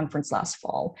conference last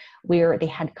fall, where they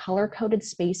had color-coded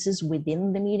spaces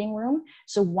within the meeting room.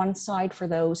 So one side for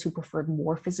those who preferred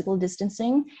more physical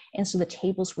distancing, and so the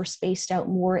tables were spaced out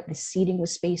more, the seating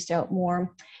was spaced out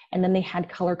more, and then they had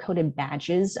color-coded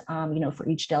badges, for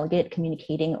each delegate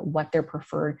communicating what their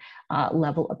preferred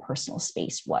level of personal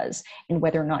space was, and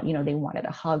whether or not, they wanted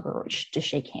a hug or to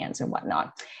shake hands and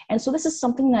whatnot. And so this is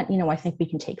something that, I think we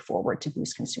can take forward to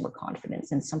boost consumer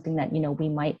confidence, and something that we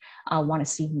might want to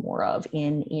see more of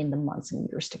in the months and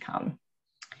years to come.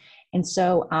 And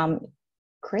so,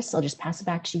 Chris, I'll just pass it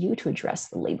back to you to address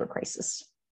the labor crisis.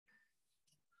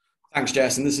 Thanks,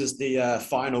 Jess. And this is the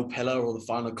final pillar, or the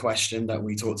final question that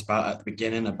we talked about at the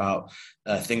beginning, about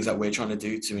things that we're trying to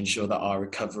do to ensure that our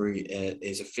recovery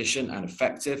is efficient and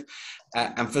effective.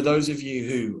 And for those of you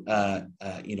who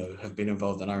have been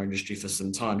involved in our industry for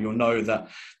some time, you'll know that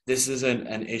this isn't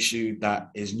an issue that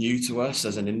is new to us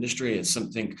as an industry. It's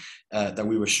something that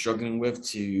we were struggling with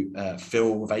to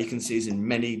fill vacancies in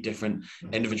many different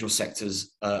individual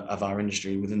sectors of our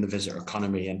industry within the visitor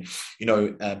economy.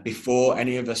 And before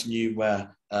any of us knew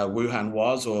where Wuhan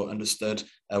was or understood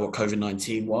what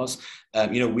COVID-19 was,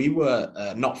 we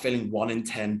were not filling 1 in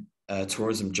 10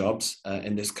 tourism jobs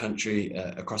in this country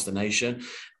across the nation.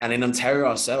 And in Ontario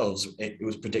ourselves, it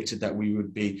was predicted that we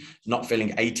would be not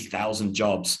filling 80,000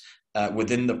 jobs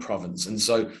within the province. And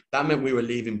so that meant we were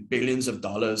leaving billions of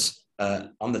dollars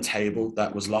on the table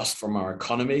that was lost from our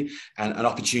economy, and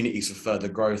opportunities for further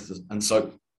growth. And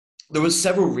so there was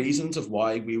several reasons of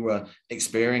why we were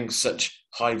experiencing such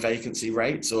high vacancy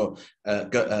rates, or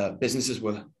businesses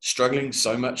were struggling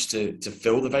so much to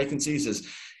fill the vacancies. As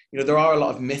there are a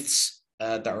lot of myths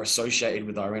that are associated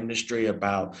with our industry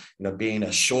about being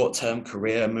a short-term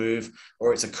career move,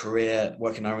 or it's a career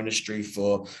working in our industry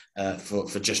for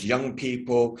just young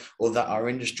people, or that our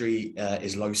industry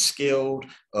is low skilled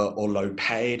or low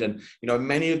paid. And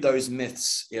many of those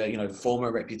myths form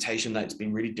a reputation that it's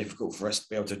been really difficult for us to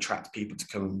be able to attract people to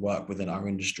come and work within our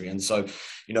industry. And so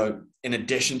in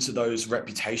addition to those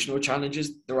reputational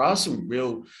challenges, there are some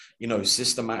real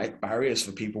systematic barriers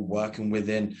for people working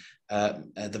within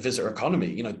the visitor economy.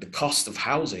 The cost of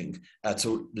housing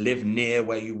to live near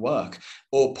where you work,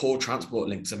 or poor transport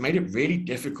links, have made it really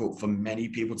difficult for many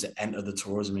people to enter the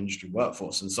tourism industry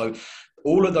workforce. And so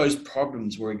all of those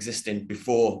problems were existing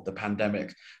before the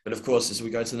pandemic. But of course, as we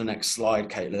go to the next slide,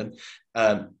 Caitlin,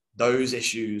 those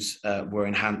issues were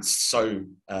enhanced so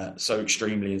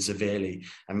extremely and severely,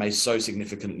 and made so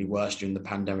significantly worse during the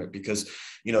pandemic, because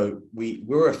we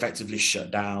were effectively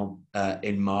shut down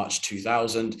in March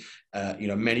 2000.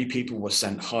 Many people were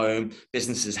sent home.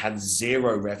 Businesses had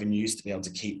zero revenues to be able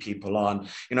to keep people on.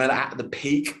 At the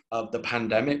peak of the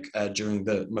pandemic, during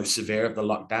the most severe of the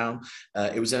lockdown,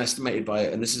 it was estimated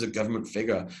and this is a government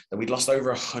figure, that we'd lost over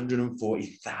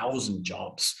 140,000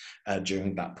 jobs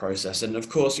during that process. And of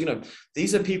course,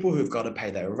 these are people who've got to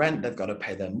pay their rent, they've got to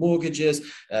pay their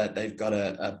mortgages, they've got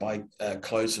to buy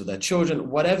clothes for their children,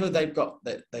 whatever they've got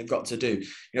to do.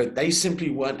 They simply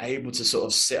weren't able to sort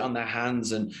of sit on their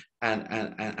hands and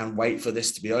wait for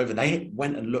this to be over. They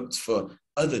went and looked for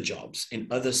other jobs in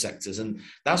other sectors, and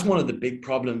that's one of the big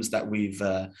problems that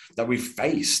we've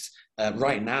faced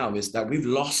right now is that we've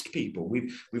lost people.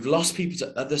 We've lost people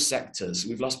to other sectors.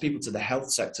 We've lost people to the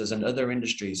health sectors and other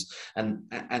industries. And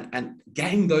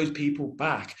getting those people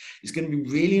back is going to be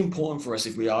really important for us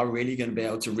if we are really going to be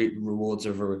able to reap the rewards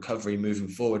of a recovery moving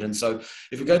forward. And so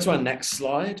if we go to our next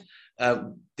slide,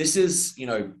 this is,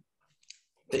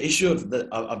 the issue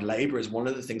of labor is one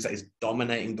of the things that is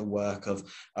dominating the work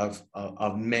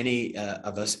of many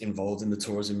of us involved in the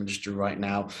tourism industry right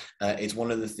now. It's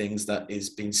one of the things that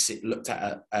is being looked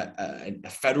at a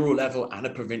federal level and a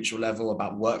provincial level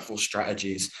about workforce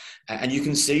strategies. And you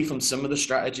can see from some of the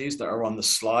strategies that are on the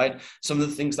slide, some of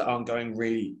the things that aren't going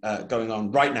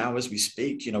on right now as we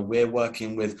speak. We're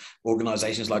working with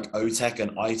organizations like OTEC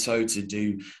and ITO to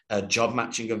do job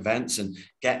matching events and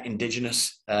get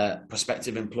Indigenous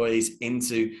prospective employees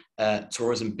into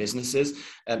tourism businesses.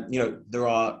 There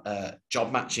are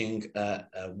job matching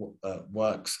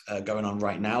works going on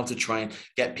right now to try and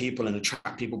get people and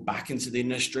attract people back into the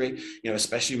industry,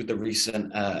 especially with the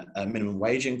recent minimum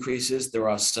wage increases. There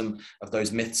are some of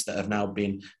those myths that have now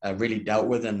been really dealt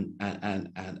with and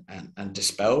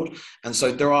dispelled. And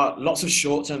so there are lots of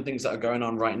short-term things that are going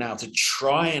on right now to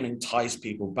try and entice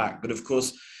people back. But of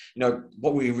course,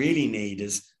 what we really need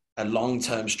is a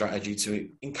long-term strategy to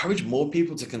encourage more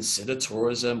people to consider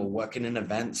tourism or working in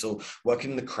events or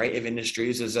working in the creative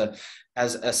industries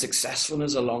as successful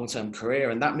as a long-term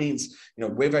career. And that means,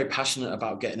 we're very passionate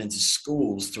about getting into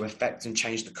schools to affect and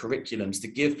change the curriculums, to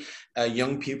give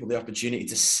young people the opportunity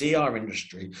to see our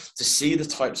industry, to see the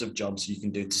types of jobs you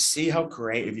can do, to see how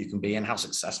creative you can be and how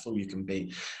successful you can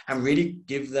be, and really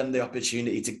give them the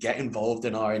opportunity to get involved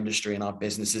in our industry and our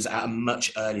businesses at a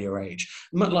much earlier age.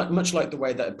 Much like the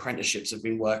way that apprenticeships have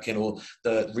been working, or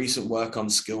the recent work on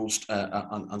skills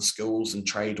and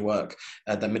trade work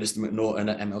that Minister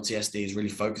McNaughton at MLTSD is really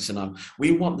focusing on.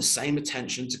 We want the same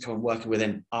attention to come and work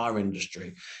within our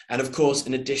industry. And of course,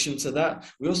 in addition to that,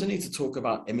 we also need to talk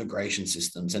about immigration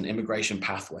systems and immigration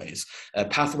pathways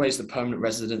to permanent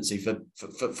residency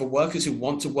for workers who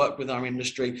want to work with our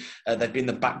industry. They've been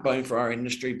the backbone for our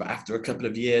industry, but after a couple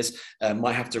of years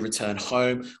might have to return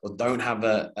home or don't have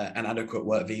an adequate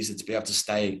work visa to be able to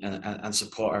stay and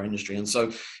support our industry. And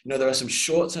so, there are some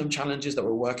short-term challenges that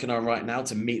we're working on right now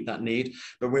to meet that need,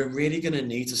 but we're really going to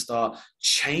need to start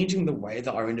changing the way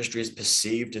that our industry is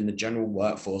perceived in the general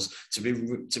workforce to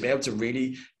be able to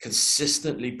really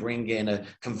consistently bring in a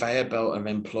conveyor belt of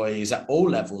employees at all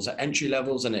levels, at entry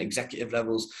levels and at executive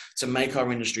levels, to make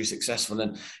our industry successful.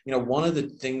 And one of the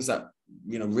things that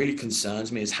really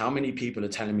concerns me is how many people are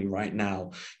telling me right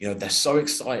now, they're so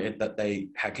excited that they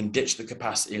can ditch the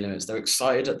capacity limits. They're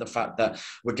excited at the fact that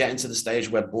we're getting to the stage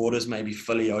where borders may be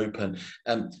fully open,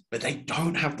 but they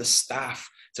don't have the staff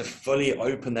to fully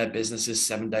open their businesses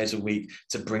 7 days a week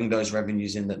to bring those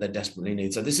revenues in that they desperately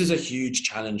need. So this is a huge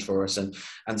challenge for us and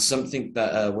something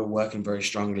that we're working very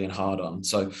strongly and hard on.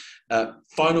 So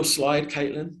final slide,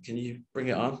 Caitlin, can you bring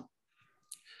it on?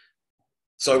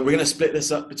 So we're going to split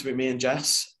this up between me and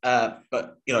Jess.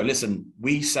 But, listen,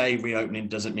 we say reopening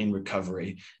doesn't mean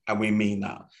recovery, and we mean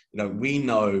that. We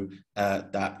know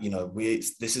that,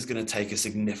 this is going to take a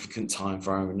significant time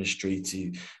for our industry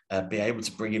to be able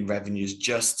to bring in revenues,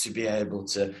 just to be able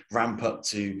to ramp up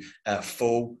to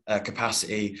full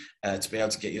capacity, to be able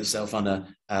to get yourself on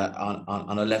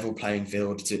a level playing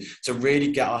field, to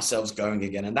really get ourselves going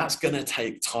again. And that's going to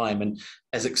take time. And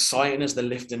as exciting as the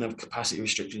lifting of capacity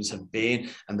restrictions have been,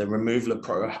 and the removal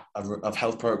of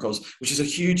health protocols, which is a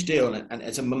huge deal, and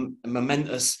it's a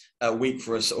momentous week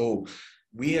for us all,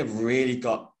 we have really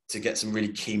got to get some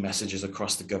really key messages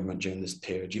across the government during this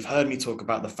period. You've heard me talk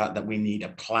about the fact that we need a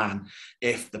plan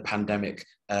if the pandemic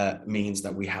means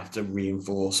that we have to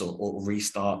reinforce or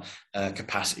restart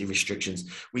capacity restrictions.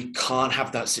 We can't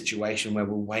have that situation where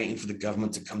we're waiting for the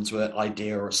government to come to an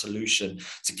idea or a solution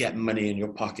to get money in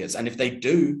your pockets. And if they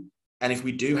do, and if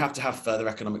we do have to have further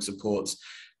economic supports,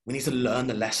 we need to learn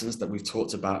the lessons that we've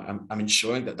talked about. I'm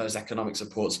ensuring that those economic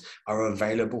supports are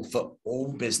available for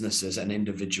all businesses and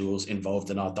individuals involved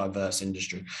in our diverse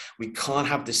industry. We can't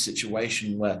have this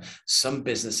situation where some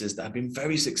businesses that have been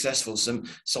very successful, some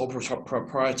sole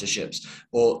proprietorships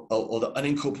or the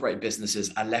unincorporated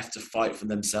businesses, are left to fight for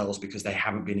themselves because they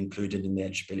haven't been included in the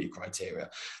eligibility criteria.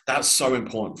 That's so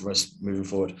important for us moving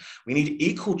forward. We need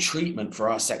equal treatment for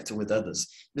our sector with others.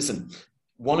 Listen,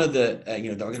 one of the, there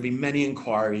are going to be many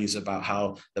inquiries about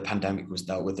how the pandemic was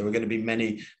dealt with. There are going to be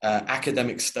many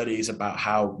academic studies about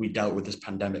how we dealt with this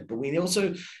pandemic. But we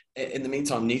also, in the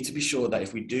meantime, need to be sure that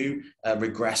if we do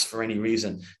regress for any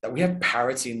reason, that we have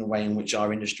parity in the way in which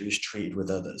our industry is treated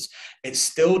with others. It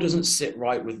still doesn't sit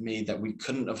right with me that we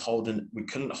couldn't hold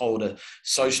a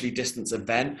socially distanced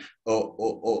event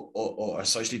or a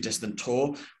socially distant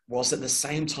tour, whilst at the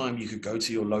same time you could go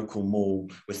to your local mall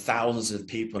with thousands of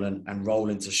people and roll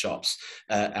into shops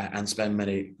and spend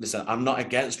money. Listen, I'm not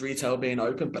against retail being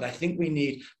open, but I think we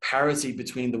need parity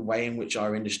between the way in which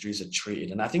our industries are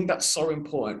treated. And I think that's so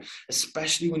important,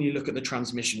 especially when you look at the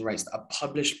transmission rates that are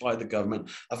published by the government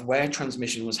of where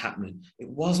transmission was happening. It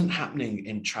wasn't happening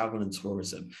in travel and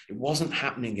tourism. It wasn't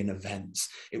happening in events.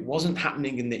 It wasn't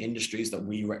happening in the industries that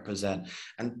we represent.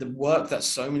 And the work that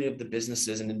so many of the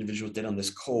businesses and individuals did on this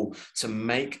call to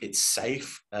make it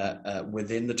safe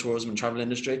within the tourism and travel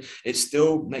industry, it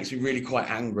still makes me really quite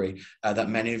angry that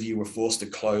many of you were forced to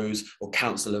close or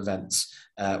cancel events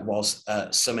whilst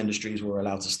some industries were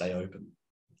allowed to stay open.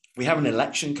 We have an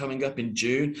election coming up in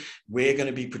June. We're going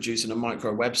to be producing a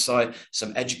micro website,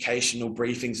 some educational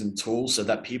briefings and tools so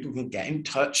that people can get in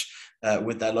touch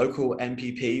with their local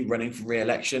MPP running for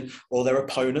re-election or their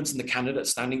opponents and the candidates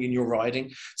standing in your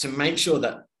riding to make sure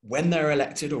that when they're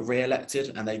elected or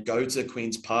re-elected and they go to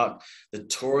Queen's Park, the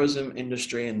tourism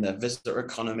industry and the visitor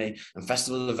economy and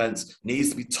festival events needs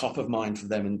to be top of mind for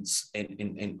them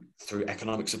through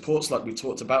economic supports like we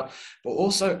talked about, but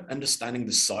also understanding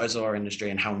the size of our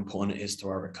industry and how important it is to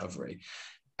our recovery.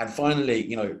 And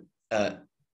finally,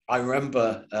 I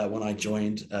remember when I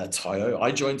joined TIAO.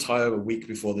 I joined TIAO a week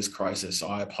before this crisis, so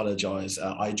I apologize.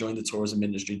 I joined the tourism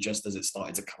industry just as it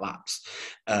started to collapse.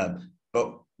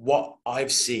 But what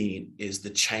I've seen is the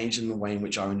change in the way in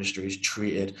which our industry is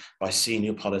treated by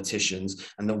senior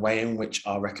politicians and the way in which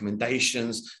our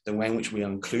recommendations, the way in which we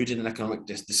are included in economic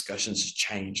discussions has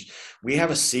changed. We have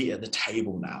a seat at the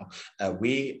table now.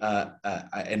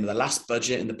 In the last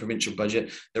budget, in the provincial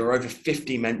budget, there were over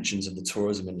 50 mentions of the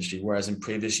tourism industry, whereas in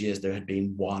previous years there had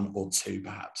been 1 or 2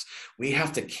 perhaps. We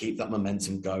have to keep that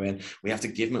momentum going. We have to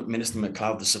give Minister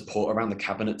MacLeod the support around the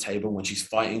cabinet table when she's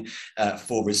fighting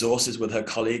for resources with her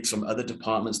colleagues from other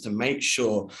departments to make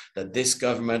sure that this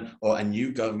government or a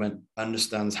new government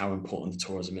understands how important the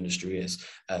tourism industry is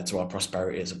to our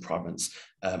prosperity as a province.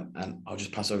 And I'll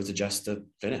just pass over to Jess to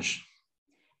finish.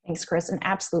 Thanks, Chris, and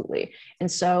absolutely.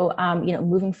 And so,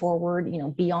 moving forward,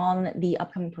 beyond the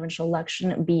upcoming provincial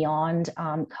election, beyond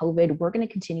COVID, we're going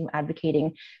to continue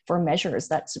advocating for measures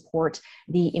that support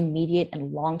the immediate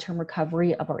and long-term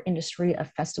recovery of our industry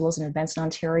of festivals and events in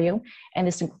Ontario. And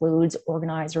this includes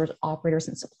organizers, operators,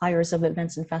 and suppliers of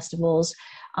events and festivals,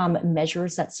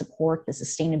 measures that support the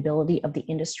sustainability of the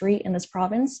industry in this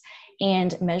province,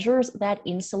 and measures that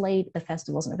insulate the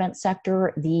festivals and events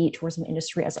sector, the tourism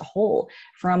industry as a whole,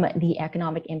 from the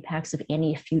economic impacts of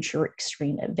any future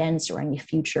extreme events or any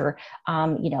future,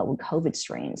 COVID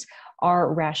strains.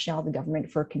 Our rationale of the government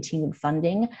for continued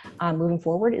funding moving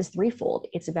forward is threefold.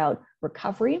 It's about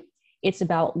recovery, it's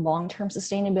about long-term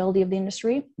sustainability of the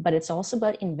industry, but it's also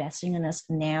about investing in us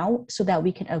now so that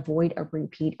we can avoid a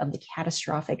repeat of the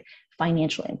catastrophic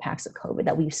financial impacts of COVID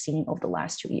that we've seen over the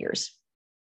last 2 years.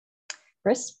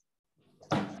 Chris?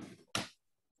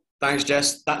 Thanks,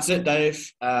 Jess. That's it,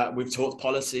 Dave. We've talked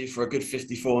policy for a good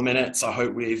 54 minutes. I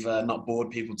hope we've not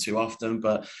bored people too often,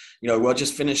 but, we'll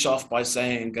just finish off by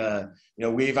saying,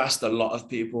 we've asked a lot of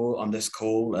people on this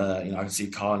call. I can see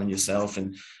Carl and yourself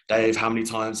and Dave, how many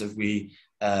times have we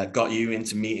got you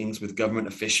into meetings with government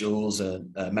officials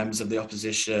and members of the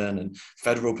opposition and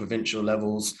federal, provincial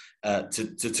levels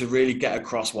to really get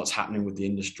across what's happening with the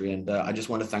industry. And I just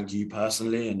want to thank you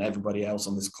personally and everybody else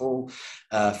on this call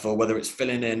for whether it's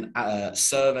filling in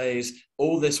surveys,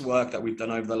 all this work that we've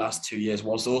done over the last 2 years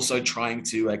whilst also trying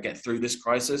to get through this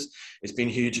crisis. It's been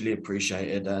hugely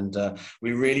appreciated. And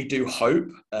we really do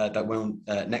hope that when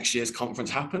next year's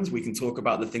conference happens, we can talk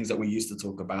about the things that we used to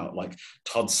talk about, like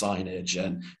TOD signage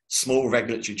and small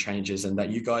regulatory changes, and that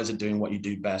you guys are doing what you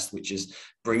do best, which is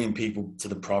bringing people to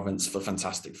the province for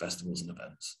fantastic festivals and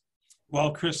events.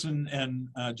 Well, Chris and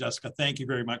Jessica, thank you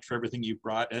very much for everything you've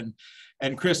brought.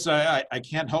 And Chris, I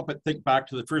can't help but think back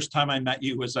to the first time I met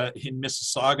you was in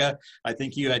Mississauga. I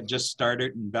think you had just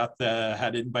started, and Beth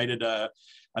had invited a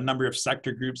number of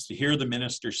sector groups to hear the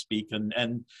minister speak.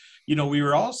 And we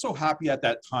were all so happy at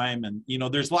that time. And,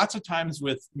 there's lots of times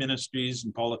with ministries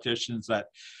and politicians that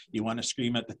you want to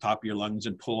scream at the top of your lungs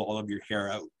and pull all of your hair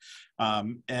out.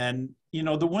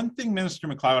 The one thing Minister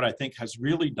MacLeod, I think, has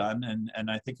really done,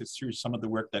 and I think it's through some of the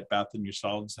work that Beth and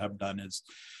yourselves have done, is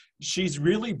she's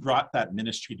really brought that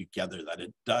ministry together, that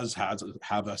it does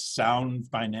have a sound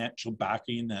financial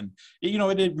backing. And, you know,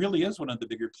 it really is one of the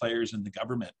bigger players in the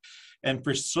government. And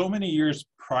for so many years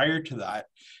prior to that,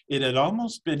 it had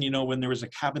almost been, you know, when there was a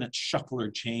cabinet shuffle or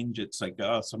change, it's like,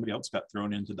 oh, somebody else got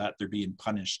thrown into that, they're being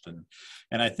punished.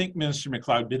 And I think Minister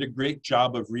MacLeod did a great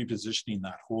job of repositioning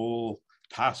that whole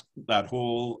task, that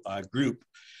whole group,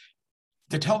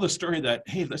 to tell the story that,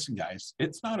 hey, listen, guys,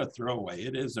 it's not a throwaway.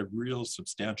 It is a real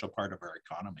substantial part of our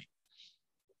economy.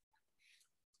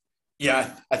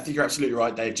 Yeah, I think you're absolutely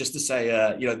right, Dave. Just to say,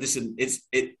 you know, listen,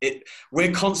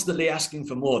 we're constantly asking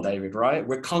for more, David, right?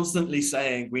 We're constantly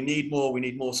saying we need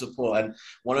more support. And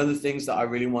one of the things that I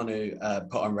really want to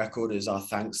put on record is our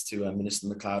thanks to Minister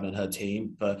MacLeod and her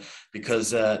team, because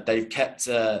they've kept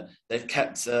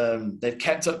answering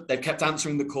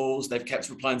the calls, they've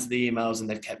kept replying to the emails, and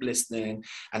they've kept listening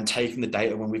and taking the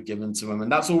data when we've given to them.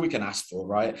 And that's all we can ask for,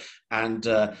 right? And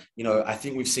you know, I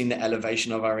think we've seen the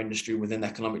elevation of our industry within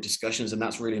economic discussions, and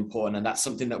that's really important, and that's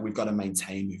something that we've got to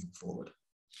maintain moving forward.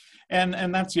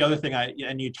 And that's the other thing,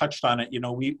 and you touched on it, you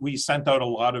know, we sent out a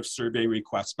lot of survey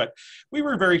requests, but we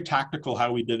were very tactical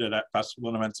how we did it at Festival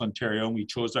and Events Ontario, and we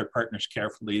chose our partners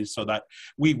carefully so that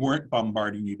we weren't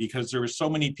bombarding you, because there were so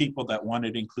many people that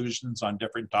wanted inclusions on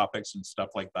different topics and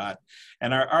stuff like that.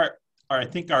 And I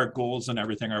think our goals and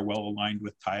everything are well aligned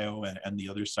with TIAO and the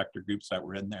other sector groups that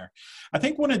were in there. I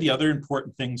think one of the other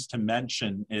important things to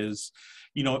mention is,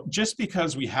 you know, just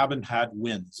because we haven't had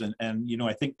wins, and you know,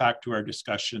 I think back to our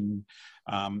discussion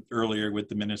earlier with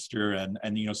the minister,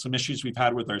 and you know, some issues we've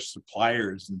had with our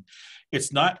suppliers, and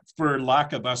it's not for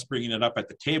lack of us bringing it up at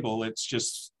the table. It's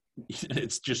just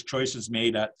choices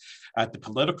made at the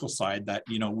political side that,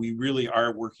 you know, we really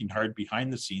are working hard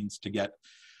behind the scenes to get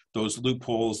those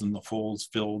loopholes and the holes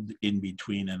filled in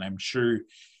between. And I'm sure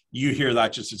you hear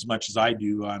that just as much as I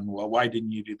do on, well, why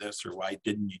didn't you do this, or why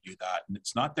didn't you do that? And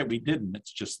it's not that we didn't,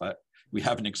 it's just that we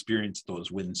haven't experienced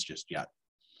those wins just yet.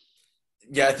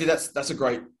 Yeah, I think that's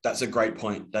a great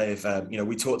point, Dave. You know,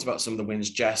 we talked about some of the wins.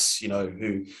 Jess, you know, who,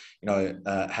 you know,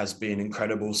 has been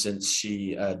incredible since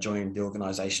she joined the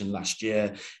organisation last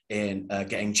year in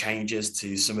getting changes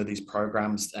to some of these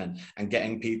programs and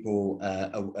getting people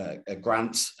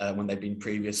grants when they've been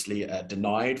previously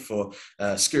denied for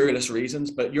scurrilous reasons.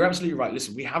 But you're absolutely right.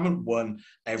 Listen, we haven't won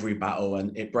every battle,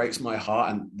 and it breaks my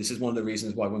heart. And this is one of the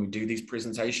reasons why when we do these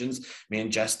presentations, me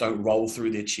and Jess don't roll through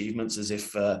the achievements as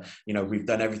if you know, we've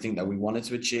done everything that we wanted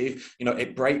to achieve. You know,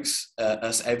 it breaks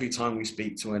us every time we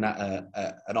speak to an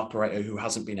operator who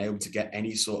hasn't been able to get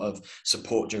any sort of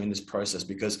support during this process,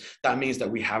 because that means that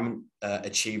we haven't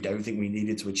achieved everything we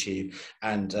needed to achieve.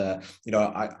 And you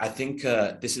know, I think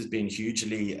this has been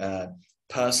hugely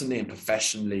personally and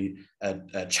professionally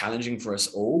challenging for us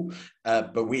all,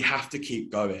 but we have to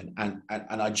keep going. And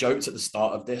I joked at the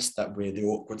start of this that we're the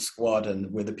awkward squad and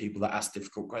we're the people that ask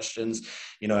difficult questions,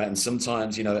 you know, and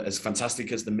sometimes, you know, as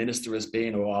fantastic as the minister has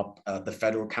been, or the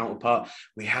federal counterpart,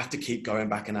 we have to keep going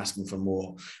back and asking for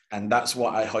more. And that's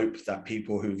what I hope that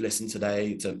people who've listened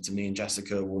today to me and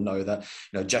Jessica will know, that,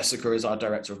 you know, Jessica is our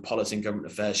Director of Policy and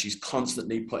Government Affairs. She's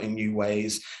constantly putting new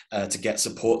ways to get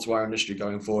support to our industry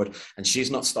going forward. And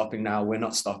she's not stopping now. We're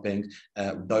not stopping.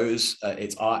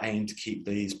 It's our aim to keep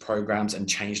these programs and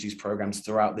change these programs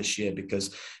throughout this year,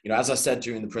 because, you know, as I said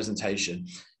during the presentation,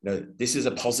 you know, this is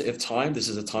a positive time. This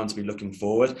is a time to be looking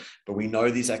forward, but we know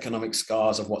these economic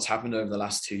scars of what's happened over the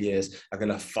last 2 years are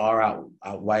going to far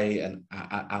outweigh and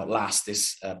outlast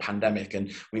this pandemic.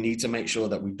 And we need to make sure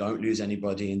that we don't lose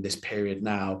anybody in this period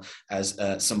now, as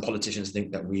some politicians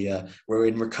think that we're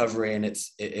in recovery and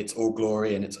it's all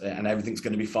glory and everything's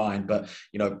going to be fine. But,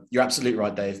 you know, you're absolutely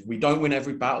right, Dave. We don't win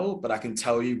every battle, but I can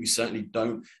tell you we certainly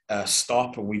don't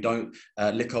stop, and we don't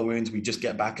lick our wounds. We just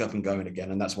get back up and going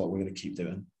again, and that's what we're going to keep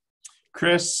doing.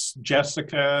 Chris,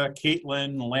 Jessica,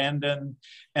 Caitlin, Landon,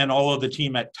 and all of the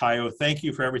team at TIAO, thank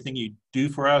you for everything you do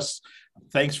for us.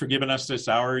 Thanks for giving us this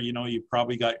hour. You know, you've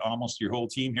probably got almost your whole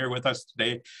team here with us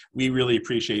today. We really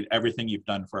appreciate everything you've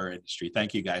done for our industry.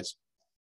 Thank you, guys.